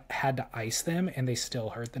 I had to ice them and they still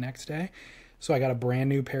hurt the next day. So I got a brand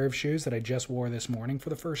new pair of shoes that I just wore this morning for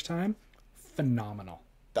the first time. Phenomenal.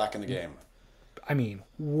 Back in the game. I mean,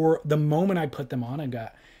 the moment I put them on,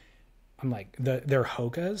 I'm like, they're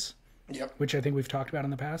Hoka's, which I think we've talked about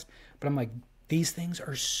in the past, but I'm like, these things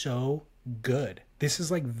are so good. This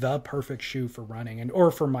is like the perfect shoe for running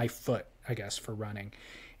or for my foot, I guess, for running.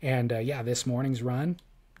 And this morning's run,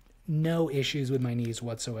 no issues with my knees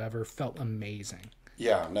whatsoever. Felt amazing.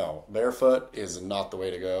 Yeah, no, barefoot is not the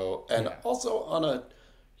way to go. And also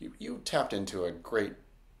you tapped into a great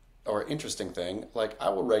or interesting thing. Like, I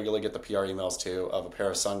will regularly get the PR emails too of a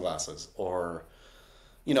pair of sunglasses or,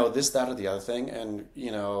 this, that, or the other thing. And,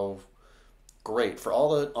 great for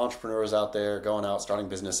all the entrepreneurs out there going out, starting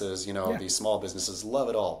businesses, these small businesses, love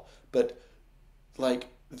it all. But like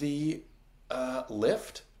the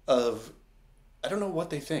lift of, I don't know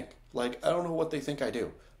what they think. Like, I don't know what they think I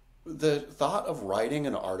do. The thought of writing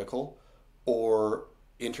an article or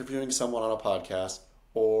interviewing someone on a podcast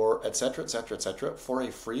or et cetera, et cetera, et cetera, for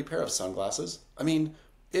a free pair of sunglasses. I mean,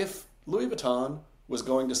 if Louis Vuitton was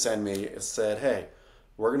going to send me, it said, hey,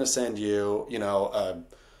 we're going to send you,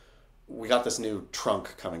 we got this new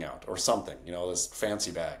trunk coming out or something, this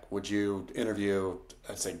fancy bag. Would you interview?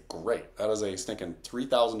 I'd say, great. That is a stinking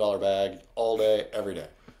 $3,000 bag all day, every day.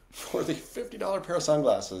 For the $50 pair of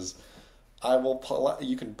sunglasses,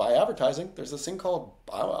 you can buy advertising. There's this thing called,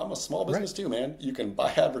 I'm a small business too, man. You can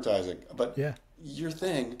buy advertising, but your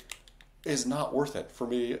thing is not worth it. For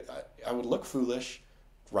me, I would look foolish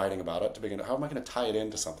writing about it to begin. How am I going to tie it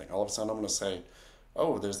into something? All of a sudden I'm going to say,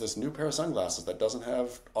 oh, there's this new pair of sunglasses that doesn't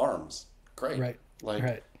have arms. Great. Right.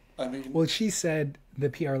 Like, I mean, well, she said, the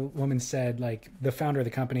PR woman said, like, the founder of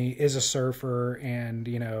the company is a surfer and,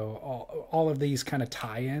 all of these kind of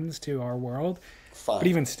tie-ins to our world. Fine. But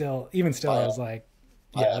even still, I was like,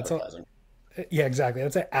 exactly.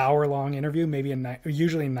 That's an hour-long interview, maybe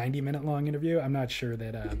usually a 90-minute long interview. I'm not sure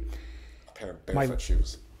that a pair of barefoot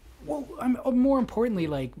shoes. Well, more importantly,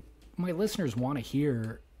 like, my listeners want to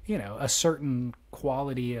hear, a certain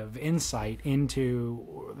quality of insight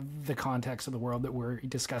into the context of the world that we're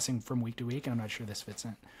discussing from week to week, and I'm not sure this fits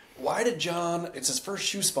in. Why did John, it's his first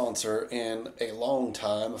shoe sponsor in a long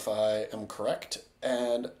time, if I am correct,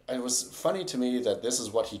 and it was funny to me that this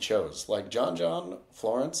is what he chose. Like, John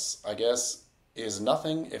Florence, I guess, is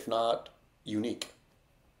nothing if not unique.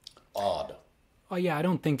 Odd. Oh, yeah, I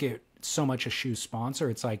don't think it's so much a shoe sponsor.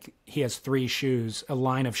 It's like he has a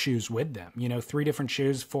line of shoes with them, 3 different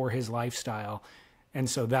shoes for his lifestyle. And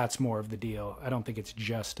so that's more of the deal. I don't think it's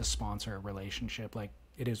just a sponsor relationship like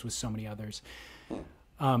it is with so many others.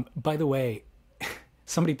 By the way,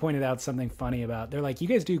 somebody pointed out something funny they're like, you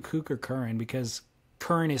guys do kook or current because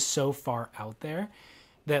current is so far out there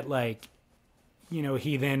that like,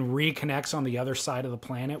 he then reconnects on the other side of the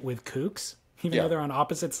planet with kooks. Even though they're on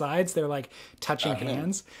opposite sides, they're like touching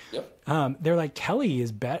hands. Yep. They're like, Kelly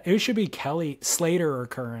is better. It should be Kelly, Slater or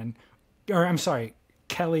Curran. Or I'm sorry,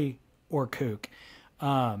 Kelly or Kook.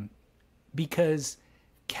 Because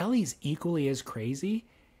Kelly's equally as crazy.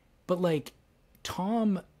 But like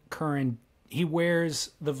Tom Curran, he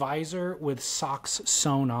wears the visor with socks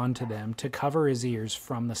sewn onto them to cover his ears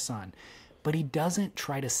from the sun. but he doesn't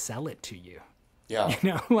try to sell it to you. Yeah. You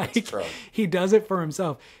know, like he does it for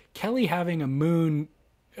himself. Kelly having a moon,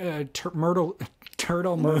 turtle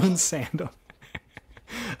moon sandal,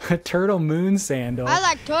 a turtle moon sandal. I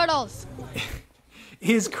like turtles.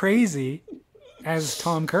 Is crazy, as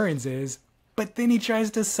Tom Curran's is, but then he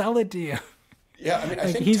tries to sell it to you. Yeah, I mean,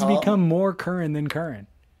 I think he's become more Curran than Curran.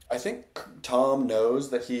 I think Tom knows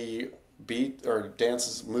that he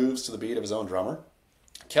moves to the beat of his own drummer.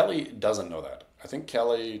 Kelly doesn't know that. I think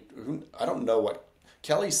Kelly, I don't know what,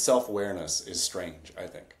 Kelly's self-awareness is strange, I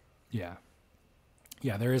think. Yeah.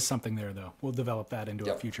 Yeah, there is something there, though. We'll develop that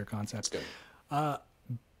into a future concept. That's good.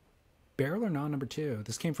 Barrel or Not number 2.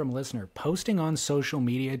 This came from a listener. Posting on social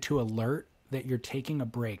media to alert that you're taking a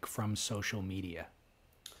break from social media.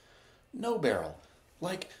 No barrel.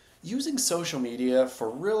 Like, using social media for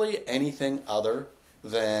really anything other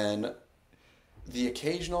than the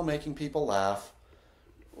occasional making people laugh,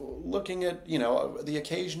 looking at, the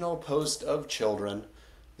occasional post of children,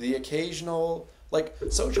 the occasional, like,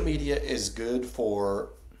 social media is good for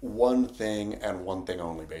one thing and one thing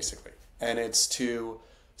only, basically. And it's to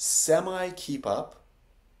keep up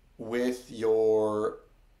with your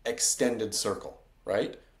extended circle,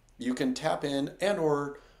 right? You can tap in, and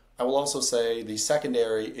or I will also say the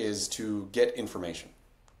secondary is to get informational.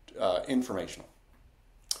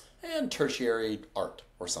 And tertiary art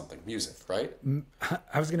or something, music, right?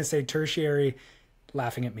 I was going to say tertiary,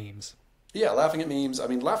 laughing at memes. Yeah, laughing at memes. I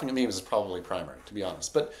mean, laughing at memes is probably primary, to be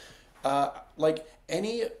honest. But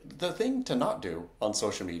the thing to not do on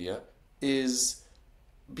social media is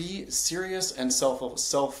be serious and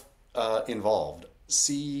involved.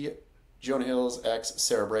 See Jonah Hill's ex,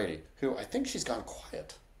 Sarah Brady, who I think she's gone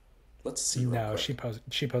quiet. Let's see. No, she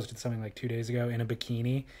posted something like 2 days ago in a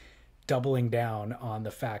bikini, doubling down on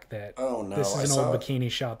the fact that this is an old bikini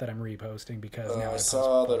shot that I'm reposting because now I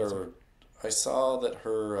saw that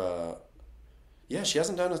her she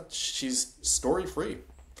hasn't she's story free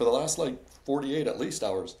for the last 48 at least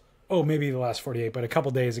hours. Oh, maybe the last 48, but a couple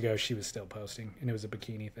days ago she was still posting and it was a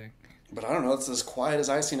bikini thing. But I don't know, it's as quiet as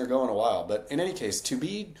I've seen her go in a while. But in any case, to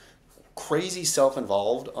be crazy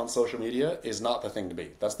self-involved on social media is not the thing to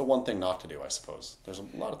be. That's the one thing not to do, I suppose. There's a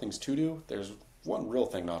lot of things to do. There's one real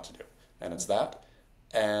thing not to do, and it's that.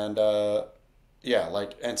 And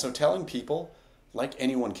and so telling people, like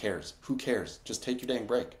anyone cares. Who cares? Just take your dang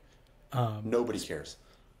break. Nobody cares.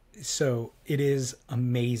 So it is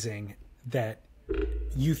amazing that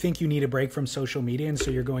you think you need a break from social media, and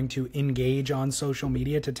so you're going to engage on social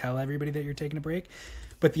media to tell everybody that you're taking a break.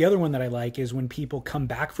 But the other one that I like is when people come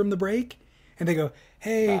back from the break and they go,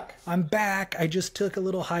 hey, I'm back. I just took a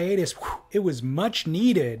little hiatus. Whew, it was much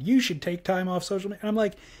needed. You should take time off social media. And I'm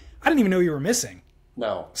like, I didn't even know you were missing.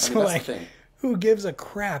 No. So that's the thing. Who gives a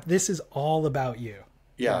crap? This is all about you.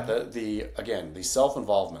 Yeah, the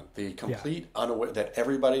self-involvement, the complete unaware that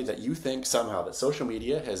everybody that you think somehow that social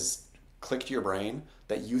media has clicked to your brain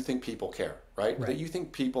that you think people care, right? That you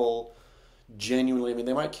think people genuinely, I mean,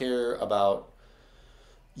 they might care about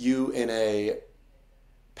you in a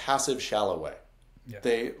passive, shallow way. Yeah.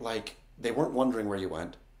 They weren't wondering where you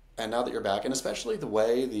went, and now that you're back, and especially the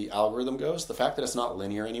way the algorithm goes, the fact that it's not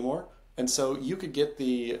linear anymore, and so you could get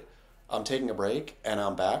I'm taking a break and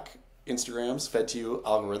I'm back Instagrams fed to you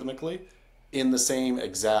algorithmically in the same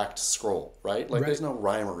exact scroll, right? There's no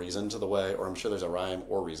rhyme or reason to the way, or I'm sure there's a rhyme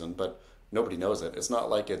or reason, but nobody knows it. It's not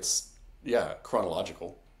like it's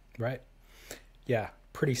chronological. Right. Yeah.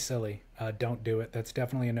 Pretty silly. Don't do it. That's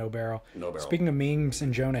definitely a no barrel. No barrel. Speaking of memes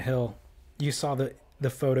and Jonah Hill, you saw the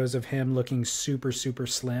photos of him looking super, super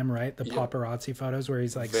slim, right? The paparazzi photos where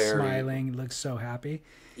he's smiling, looks so happy.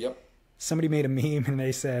 Yep. Somebody made a meme and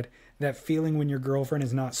they said, that feeling when your girlfriend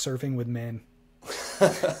is not surfing with men.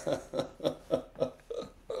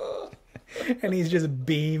 And he's just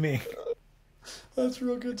beaming. That's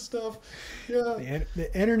real good stuff. Yeah. The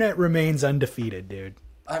internet remains undefeated, dude.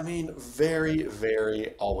 I mean, very,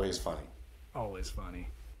 very always funny. Always funny.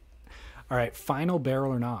 All right, final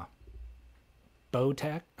barrel or not.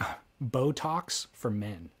 Botox for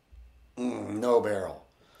men. No barrel.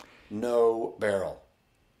 No barrel.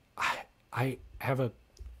 I have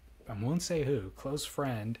I won't say who, close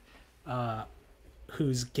friend,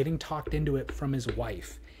 who's getting talked into it from his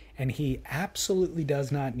wife. And he absolutely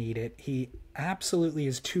does not need it. He absolutely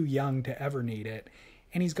is too young to ever need it.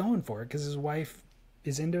 And he's going for it because his wife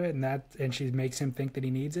is into it and she makes him think that he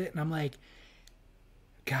needs it. And I'm like,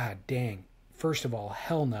 God dang. First of all,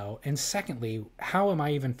 hell no. And secondly, how am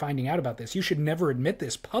I even finding out about this? You should never admit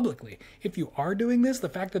this publicly. If you are doing this, the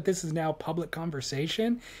fact that this is now public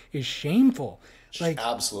conversation is shameful.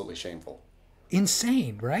 Absolutely shameful.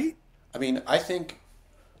 Insane, right? I mean, I think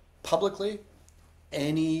publicly,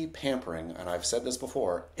 any pampering, and I've said this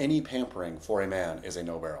before, any pampering for a man is a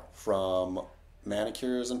no barrel. From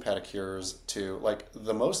manicures and pedicures to, like,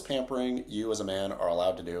 the most pampering you as a man are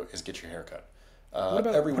allowed to do is get your hair cut. What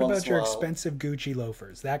about your expensive Gucci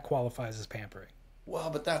loafers? That qualifies as pampering. Well,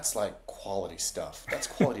 but that's like quality stuff. That's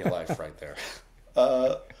quality of life right there.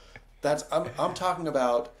 I'm talking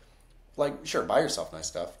about, like, sure, buy yourself nice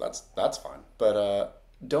stuff. That's fine. But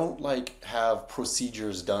don't like have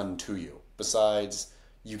procedures done to you. Besides,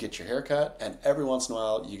 you get your hair cut, and every once in a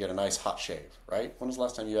while you get a nice hot shave, right? When was the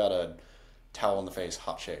last time you had a towel in the face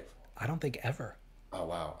hot shave? I don't think ever. Oh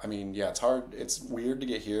wow. I mean, yeah, it's hard. It's weird to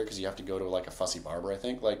get here because you have to go to like a fussy barber, I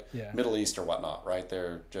think, like Yeah. Middle East or whatnot, right?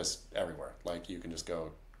 They're just everywhere. Like you can just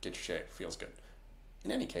go get your shave. Feels good.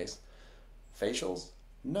 In any case, facials,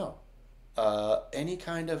 no. Any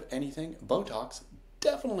kind of anything, Botox,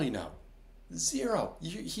 definitely no. Zero.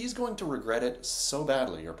 He's going to regret it so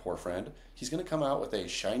badly, your poor friend. He's going to come out with a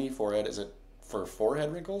shiny forehead. Is it for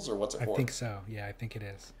forehead wrinkles or what's it for? I think so. Yeah, I think it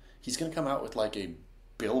is. He's going to come out with like a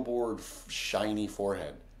billboard shiny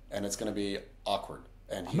forehead, and it's going to be awkward.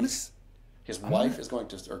 And his wife is going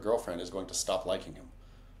to, or girlfriend is going to stop liking him.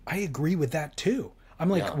 I agree with that too. I'm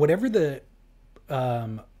like, Yeah. whatever the,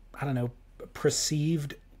 I don't know,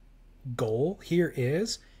 perceived goal here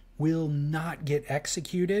is, will not get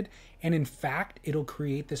executed. And in fact, it'll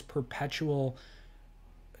create this perpetual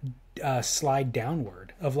slide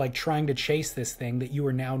downward of like trying to chase this thing that you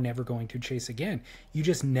are now never going to chase again. You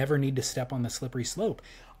just never need to step on the slippery slope.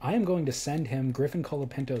 I am going to send him Griffin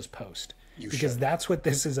Colapinto's post because that's what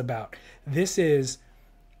this is about. This is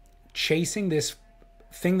chasing this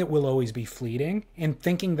thing that will always be fleeting and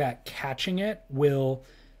thinking that catching it will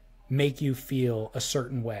make you feel a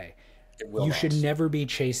certain way. You should never be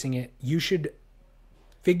chasing it. You should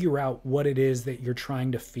figure out what it is that you're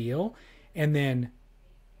trying to feel and then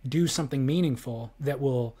do something meaningful that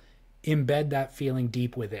will embed that feeling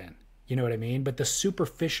deep within. You know what I mean? But the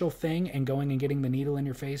superficial thing and going and getting the needle in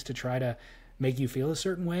your face to try to make you feel a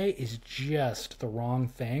certain way is just the wrong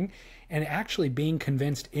thing. And actually being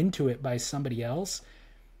convinced into it by somebody else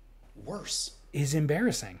worse is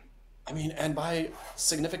embarrassing. I mean, and by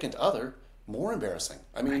significant other, more embarrassing.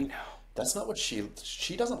 I mean, I know. that's not what she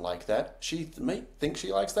doesn't like that. She might think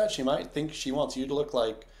she likes that. She might think she wants you to look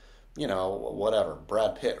like, you know, whatever,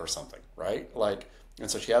 Brad Pitt or something, right? Like,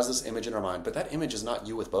 and so she has this image in her mind, but that image is not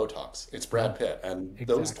you with Botox. It's Brad Pitt, and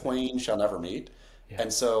those twain shall never meet. Yeah.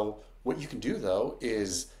 And so what you can do though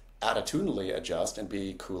is attitudinally adjust and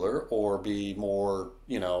be cooler or be more,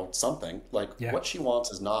 you know, something. Like what she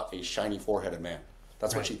wants is not a shiny foreheaded man.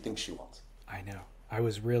 That's what she thinks she wants. I know. I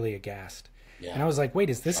was really aghast. Yeah. And I was like, wait,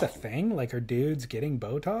 is this a thing? Like, are dudes getting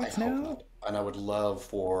Botox I now? hope not. And I would love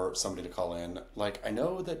for somebody to call in. Like, I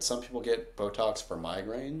know that some people get Botox for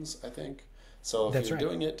migraines, I think. So if you're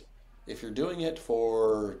doing it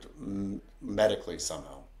for medically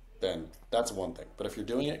somehow, then that's one thing. But if you're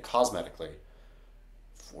doing it cosmetically,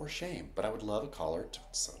 for shame. But I would love a caller to,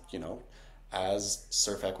 you know, as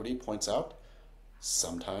Surf Equity points out,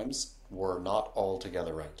 sometimes we're not all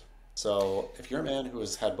together right. So if you're a man who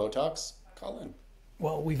has had Botox, call in.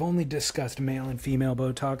 Well, we've only discussed male and female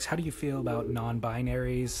Botox. How do you feel about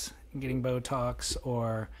non-binaries getting Botox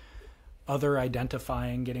or other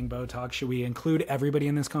identifying getting Botox? Should we include everybody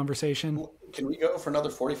in this conversation? Can we go for another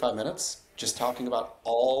 45 minutes just talking about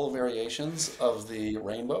all variations of the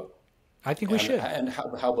rainbow? I think we should. And how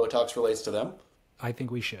Botox relates to them? I think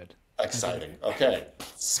we should. Exciting. Okay.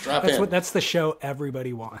 Strap in. That's the show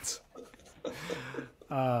everybody wants.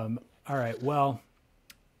 All right. Well,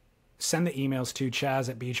 send the emails to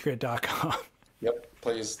chaz@beachgrit.com. Yep.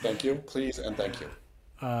 Please. Thank you. Please and thank you.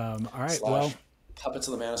 All right. / Well, Puppets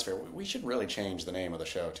of the Manosphere. We should really change the name of the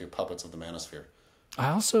show to Puppets of the Manosphere.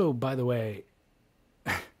 I also, by the way,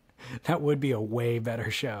 that would be a way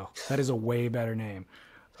better show. That is a way better name.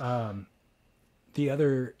 The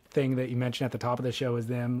other thing that you mentioned at the top of the show is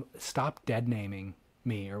them stop dead naming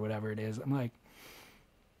me or whatever it is. I'm like,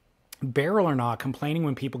 barrel or not, complaining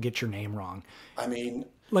when people get your name wrong. I mean,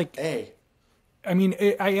 like, hey. I mean,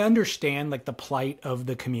 I understand like the plight of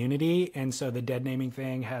the community. And so the dead naming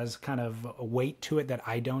thing has kind of a weight to it that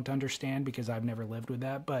I don't understand because I've never lived with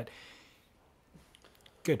that. But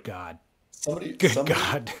good God. Somebody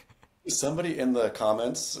in the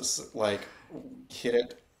comments like hit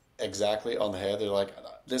it exactly on the head. They're like,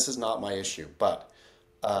 this is not my issue, but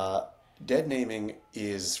dead naming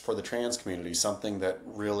is for the trans community something that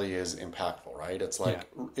really is impactful, right? It's like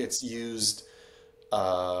it's used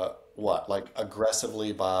like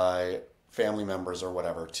aggressively by family members or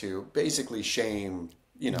whatever to basically shame,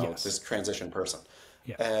 you know, this transition person.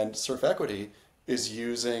 Yeah. And Surf Equity is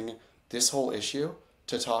using this whole issue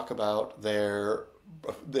to talk about their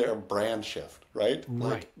brand shift, right?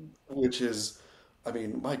 Right. Like, which is, I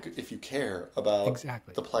mean, Mike, if you care about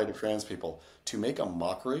Exactly. the plight of trans people, to make a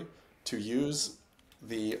mockery, to use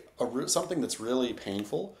something that's really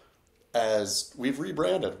painful as we've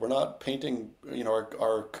rebranded. We're not painting,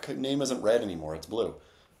 our name isn't red anymore, it's blue.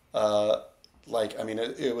 I mean,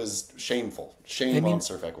 it was shameful. Shame on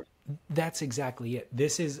surf equity. That's exactly it.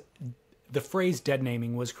 The phrase dead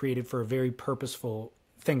naming was created for a very purposeful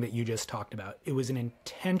thing that you just talked about. It was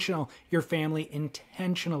your family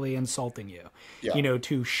intentionally insulting you,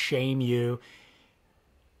 to shame you.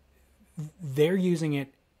 They're using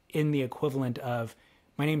it in the equivalent of,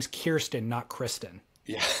 my name's Kirsten, not Kristen.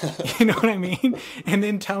 Yeah. You know what I mean? And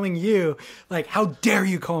then telling you, like, how dare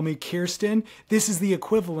you call me Kirsten? This is the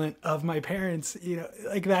equivalent of my parents.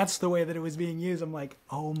 That's the way that it was being used. I'm like,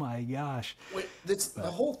 oh my gosh. Wait,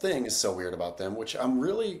 the whole thing is so weird about them, which I'm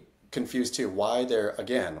really confused too. Why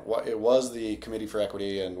it was the Committee for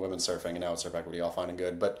Equity and Women's Surfing, and now it's Surf Equity, all fine and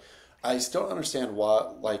good. But I still don't understand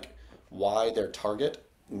why their target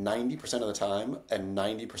 90% of the time and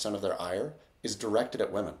 90% of their ire is directed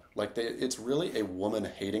at women. It's really a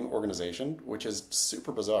woman-hating organization, which is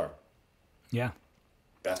super bizarre. Yeah.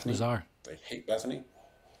 Bethany. Bizarre. They hate Bethany.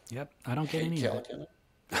 Yep. I don't get any of it.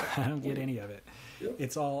 I don't get any of it. Yep.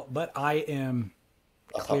 It's all, but I am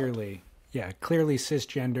clearly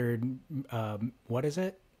cisgendered. What is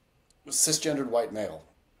it? Cisgendered white male.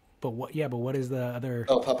 But what is the other?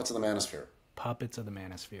 Oh, puppets of the manosphere. Puppets of the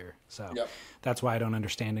manosphere. So that's why I don't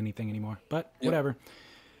understand anything anymore. But whatever.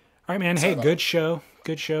 All right, man. Hey, good show.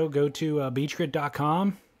 Good show. Go to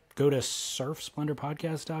beachgrit.com. Go to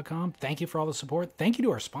surfsplendorpodcast.com. Thank you for all the support. Thank you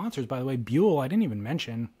to our sponsors, by the way. Buell, I didn't even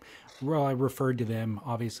mention. Well, I referred to them,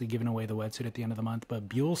 obviously, giving away the wetsuit at the end of the month. But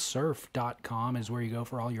buellsurf.com is where you go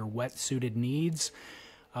for all your wetsuited needs.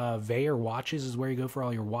 Veyer Watches is where you go for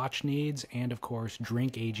all your watch needs. And, of course,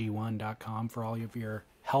 drinkag1.com for all of your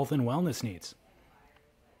health and wellness needs.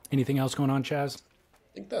 Anything else going on, Chaz?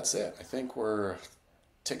 I think that's it. I think we're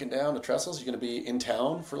ticking down the trestles. You're going to be in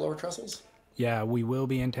town for Lower Trestles? Yeah, we will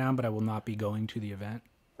be in town, but I will not be going to the event.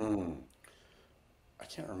 I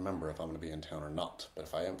can't remember if I'm going to be in town or not, but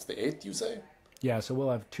if I am, it's the 8th, you say? Yeah, so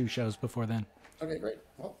we'll have 2 shows before then. Okay, great.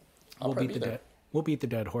 Well, I'll probably be there. We'll beat the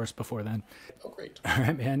dead horse before then. Oh, great. All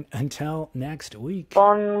right, man. Until next week.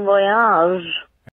 Bon voyage.